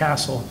put with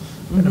Castle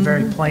in a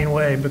very plain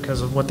way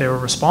because of what they were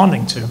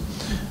responding to.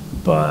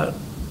 But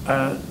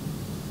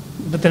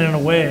then in a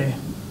way,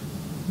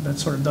 that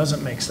sort of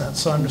doesn't make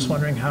sense. So I'm just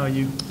wondering how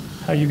you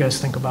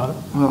guys think about it.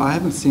 Well, I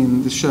haven't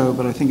seen the show,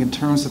 but I think in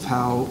terms of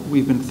how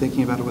we've been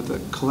thinking about it with the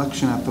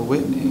collection at the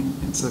Whitney,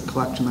 it's a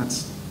collection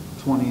that's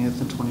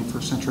 20th and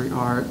 21st century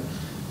art.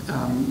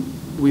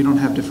 We don't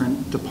have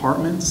different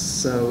departments,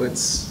 so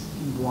it's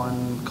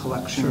one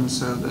collection.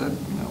 So that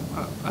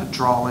a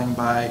drawing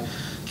by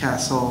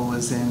Castle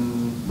is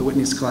in the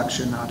Whitney's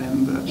collection, not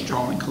in the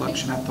drawing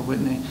collection at the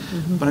Whitney.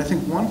 But I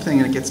think one thing,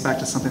 and it gets back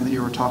to something that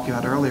you were talking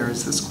about earlier,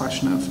 is this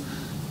question of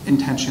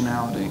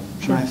intentionality.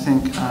 And I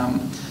think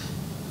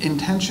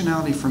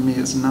intentionality for me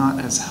is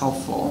not as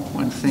helpful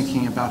when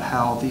thinking about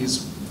how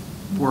these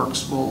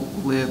works will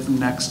live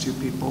next to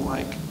people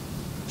like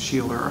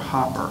Sheeler or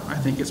Hopper. I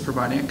think it's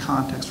providing a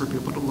context for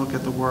people to look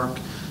at the work,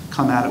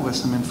 come at it with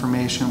some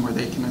information where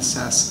they can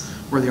assess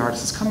where the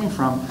artist is coming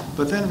from,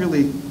 but then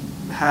really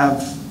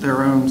have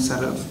their own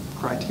set of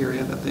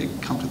criteria that they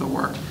come to the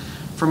work.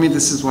 For me,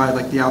 this is why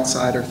like the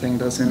outsider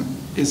thing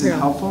isn't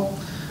helpful.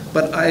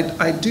 But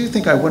I do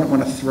think I wouldn't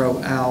want to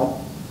throw out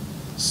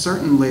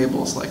certain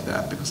labels like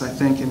that, because I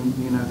think, and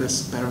you know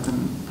this better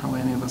than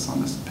probably any of us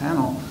on this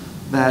panel,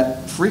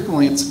 that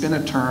frequently it's been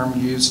a term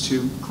used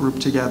to group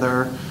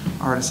together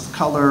artists of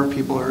color,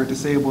 people who are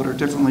disabled or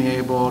differently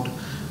abled,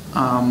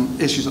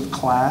 issues of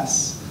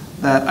class,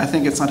 that I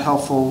think it's not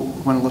helpful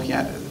when looking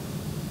at it,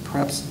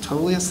 perhaps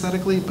totally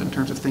aesthetically, but in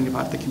terms of thinking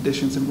about the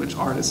conditions in which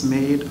art is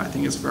made, I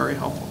think it's very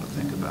helpful to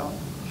think about.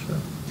 Sure.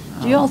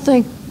 Do you all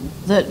think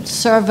that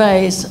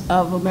surveys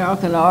of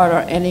American art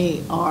or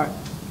any art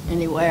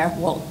anywhere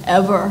will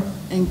ever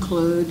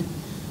include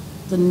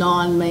the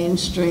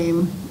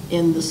non-mainstream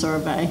in the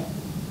survey?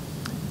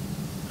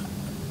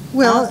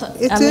 Well,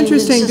 it's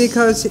interesting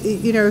because,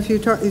 you know, if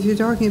you're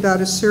talking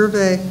about a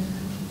survey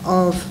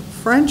of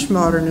French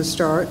modernist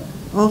art,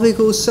 Henri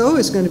Gousseau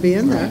is going to be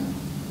in there.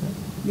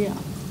 Yeah,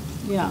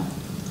 yeah.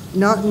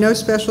 No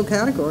special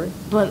category.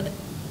 But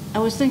I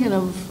was thinking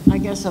of, I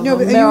guess, of No,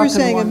 but American you were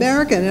saying ones.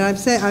 American, and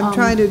I'm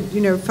trying to, you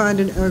know, find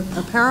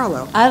a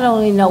parallel. I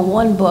only know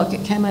one book,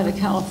 it came out of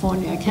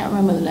California, I can't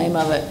remember the name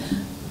of it,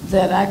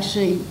 that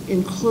actually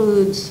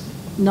includes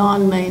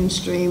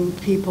non-mainstream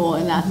people,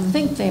 and I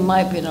think they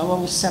might be in a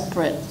little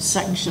separate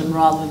section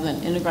rather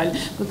than integrated,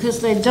 because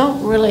they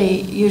don't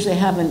really usually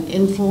have an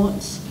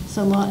influence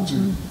so much,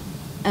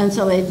 and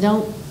so they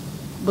don't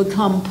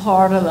become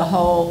part of the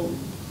whole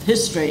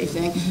history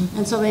thing,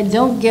 and so they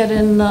don't get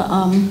in the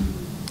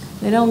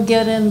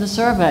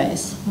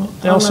surveys. Well,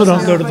 they also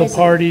don't go to the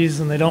parties,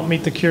 and they don't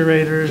meet the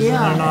curators, and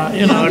they're not,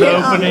 you know, at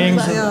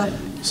openings. Yeah.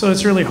 So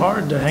it's really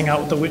hard to hang out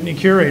with the Whitney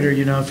curator,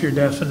 you know, if you're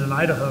deaf and in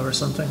Idaho or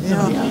something.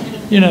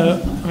 Yeah. You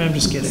know, I mean, I'm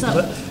just kidding. So-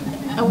 but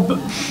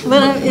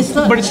it's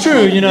not, but it's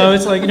true, you know,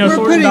 it's like, you know, We're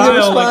Thornton putting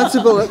the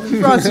Dial, like,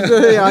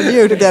 responsibility on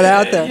you to get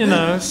out there. you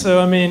know, so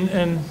I mean,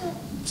 and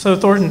so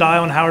Thornton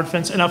Dial and Howard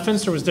Finster, and now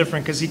Finster was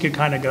different because he could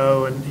kind of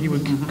go and he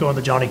would go on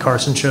the Johnny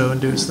Carson show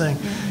and do his thing.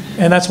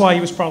 And that's why he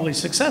was probably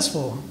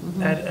successful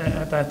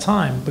at that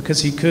time,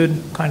 because he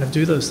could kind of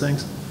do those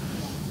things.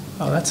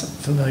 Oh, that's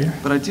familiar.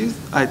 But I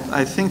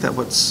think that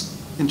what's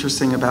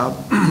interesting about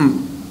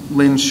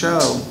Lynn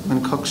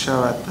Cook's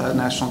show at the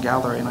National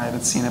Gallery, and I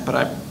haven't seen it, but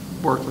I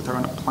worked with her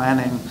on a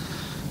planning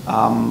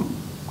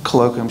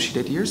colloquium she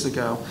did years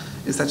ago,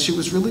 is that she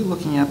was really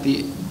looking at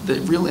the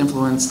real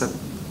influence that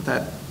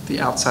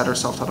the outsider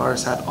self-taught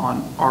artist had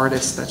on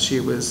artists that she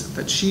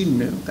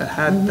knew,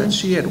 that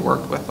she had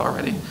worked with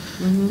already.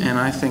 And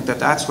I think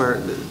that's where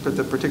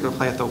the particular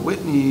play at the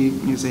Whitney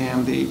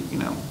Museum,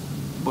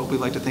 what we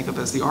like to think of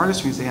as the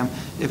Artist Museum,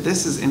 if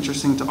this is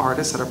interesting to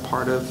artists that are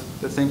part of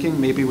the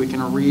thinking, maybe we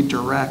can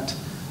redirect,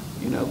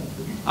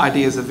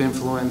 ideas of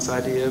influence,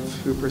 idea of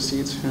who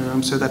precedes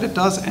whom, so that it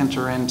does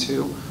enter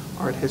into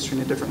art history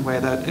in a different way,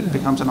 that it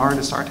becomes an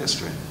artist art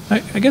history.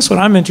 I guess what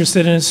I'm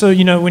interested in is, so,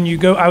 when you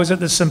go, I was at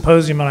this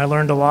symposium and I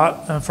learned a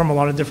lot from a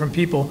lot of different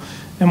people.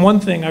 And one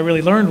thing I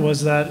really learned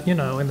was that, in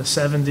the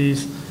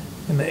 70s,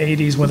 in the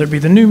 80s, whether it be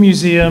the New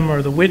Museum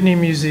or the Whitney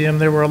Museum,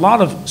 there were a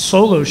lot of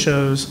solo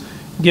shows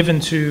given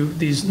to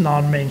these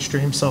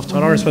non-mainstream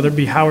self-taught artists, whether it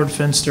be Howard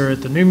Finster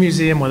at the New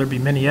Museum, whether it be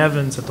Minnie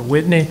Evans at the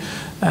Whitney.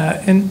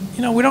 And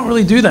we don't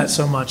really do that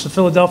so much. The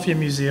Philadelphia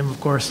Museum, of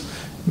course,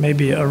 may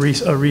be a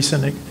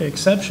recent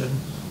exception.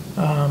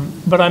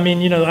 But I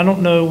mean, I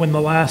don't know when the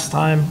last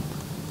time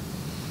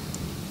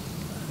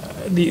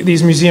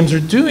these museums are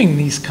doing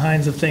these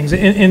kinds of things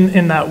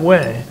in that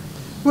way.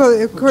 Well,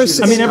 of course,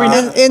 I mean,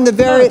 in the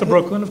very... At the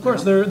Brooklyn, of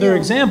course, there are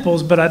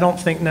examples, but I don't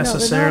think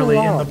necessarily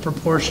in the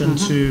proportion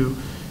to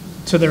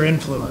their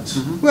influence.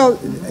 Well,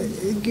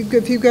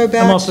 if you go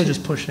back... I'm also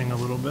just pushing a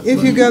little bit.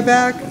 If you go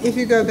back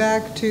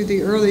to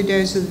the early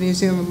days of the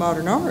Museum of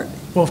Modern Art,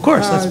 well, of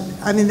course,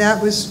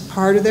 that was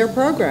part of their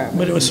program.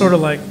 But it was sort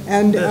of like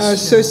and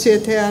this,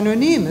 Société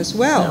Anonyme as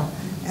well.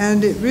 Yeah.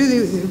 And it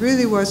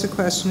really was a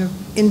question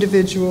of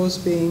individuals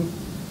being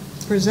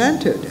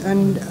presented.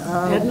 And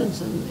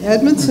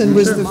Edmondson.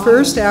 was the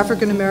first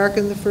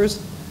African-American, the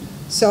first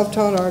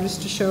self-taught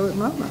artist to show at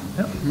MoMA.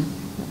 Yep.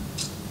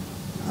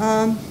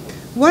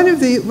 One of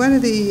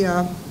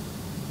the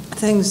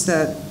things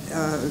that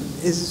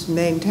is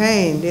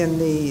maintained in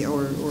the,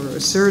 or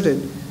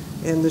asserted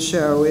in the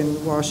show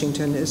in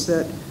Washington is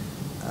that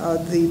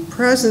the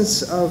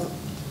presence of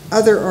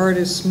other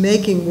artists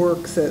making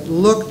work that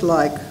looked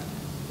like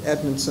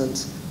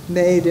Edmondson's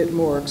made it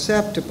more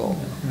acceptable.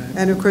 Right.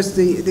 And of course,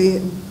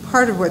 the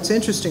part of what's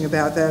interesting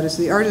about that is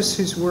the artists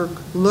whose work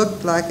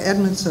looked like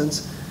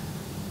Edmondson's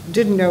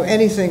didn't know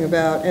anything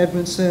about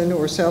Edmondson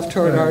or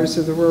self-taught artists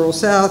of the rural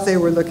South. They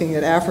were looking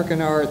at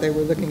African art. They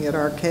were looking at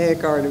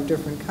archaic art of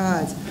different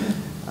kinds.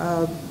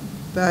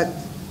 But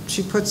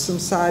she puts them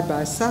side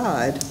by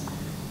side,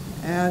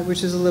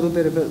 which is a little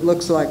bit of it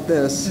looks like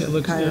this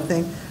kind of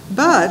thing.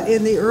 But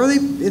in the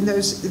in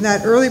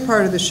that early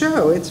part of the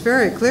show, it's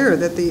very clear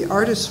that the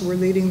artists were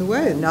leading the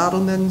way. The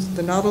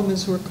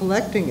Nodelmans were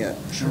collecting it.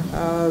 Sure.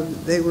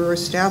 They were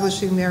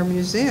establishing their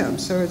museum.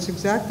 So it's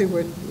exactly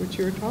what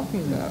you were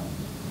talking about.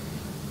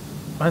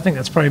 I think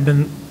that's probably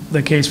been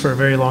the case for a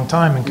very long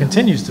time and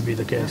continues to be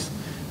the case.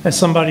 As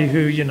somebody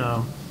who,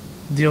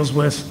 deals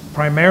with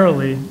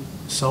primarily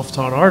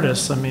self-taught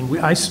artists, I mean,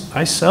 I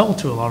sell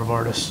to a lot of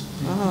artists.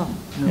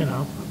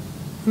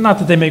 Not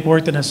that they make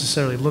work that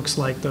necessarily looks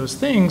like those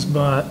things,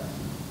 but,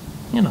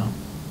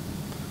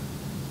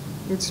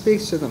 It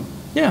speaks to them.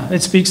 Yeah,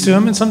 it speaks to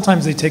them, and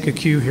sometimes they take a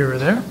cue here or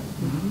there.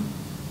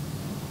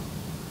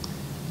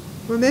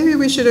 Well, maybe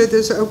we should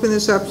open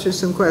this up to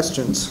some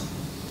questions.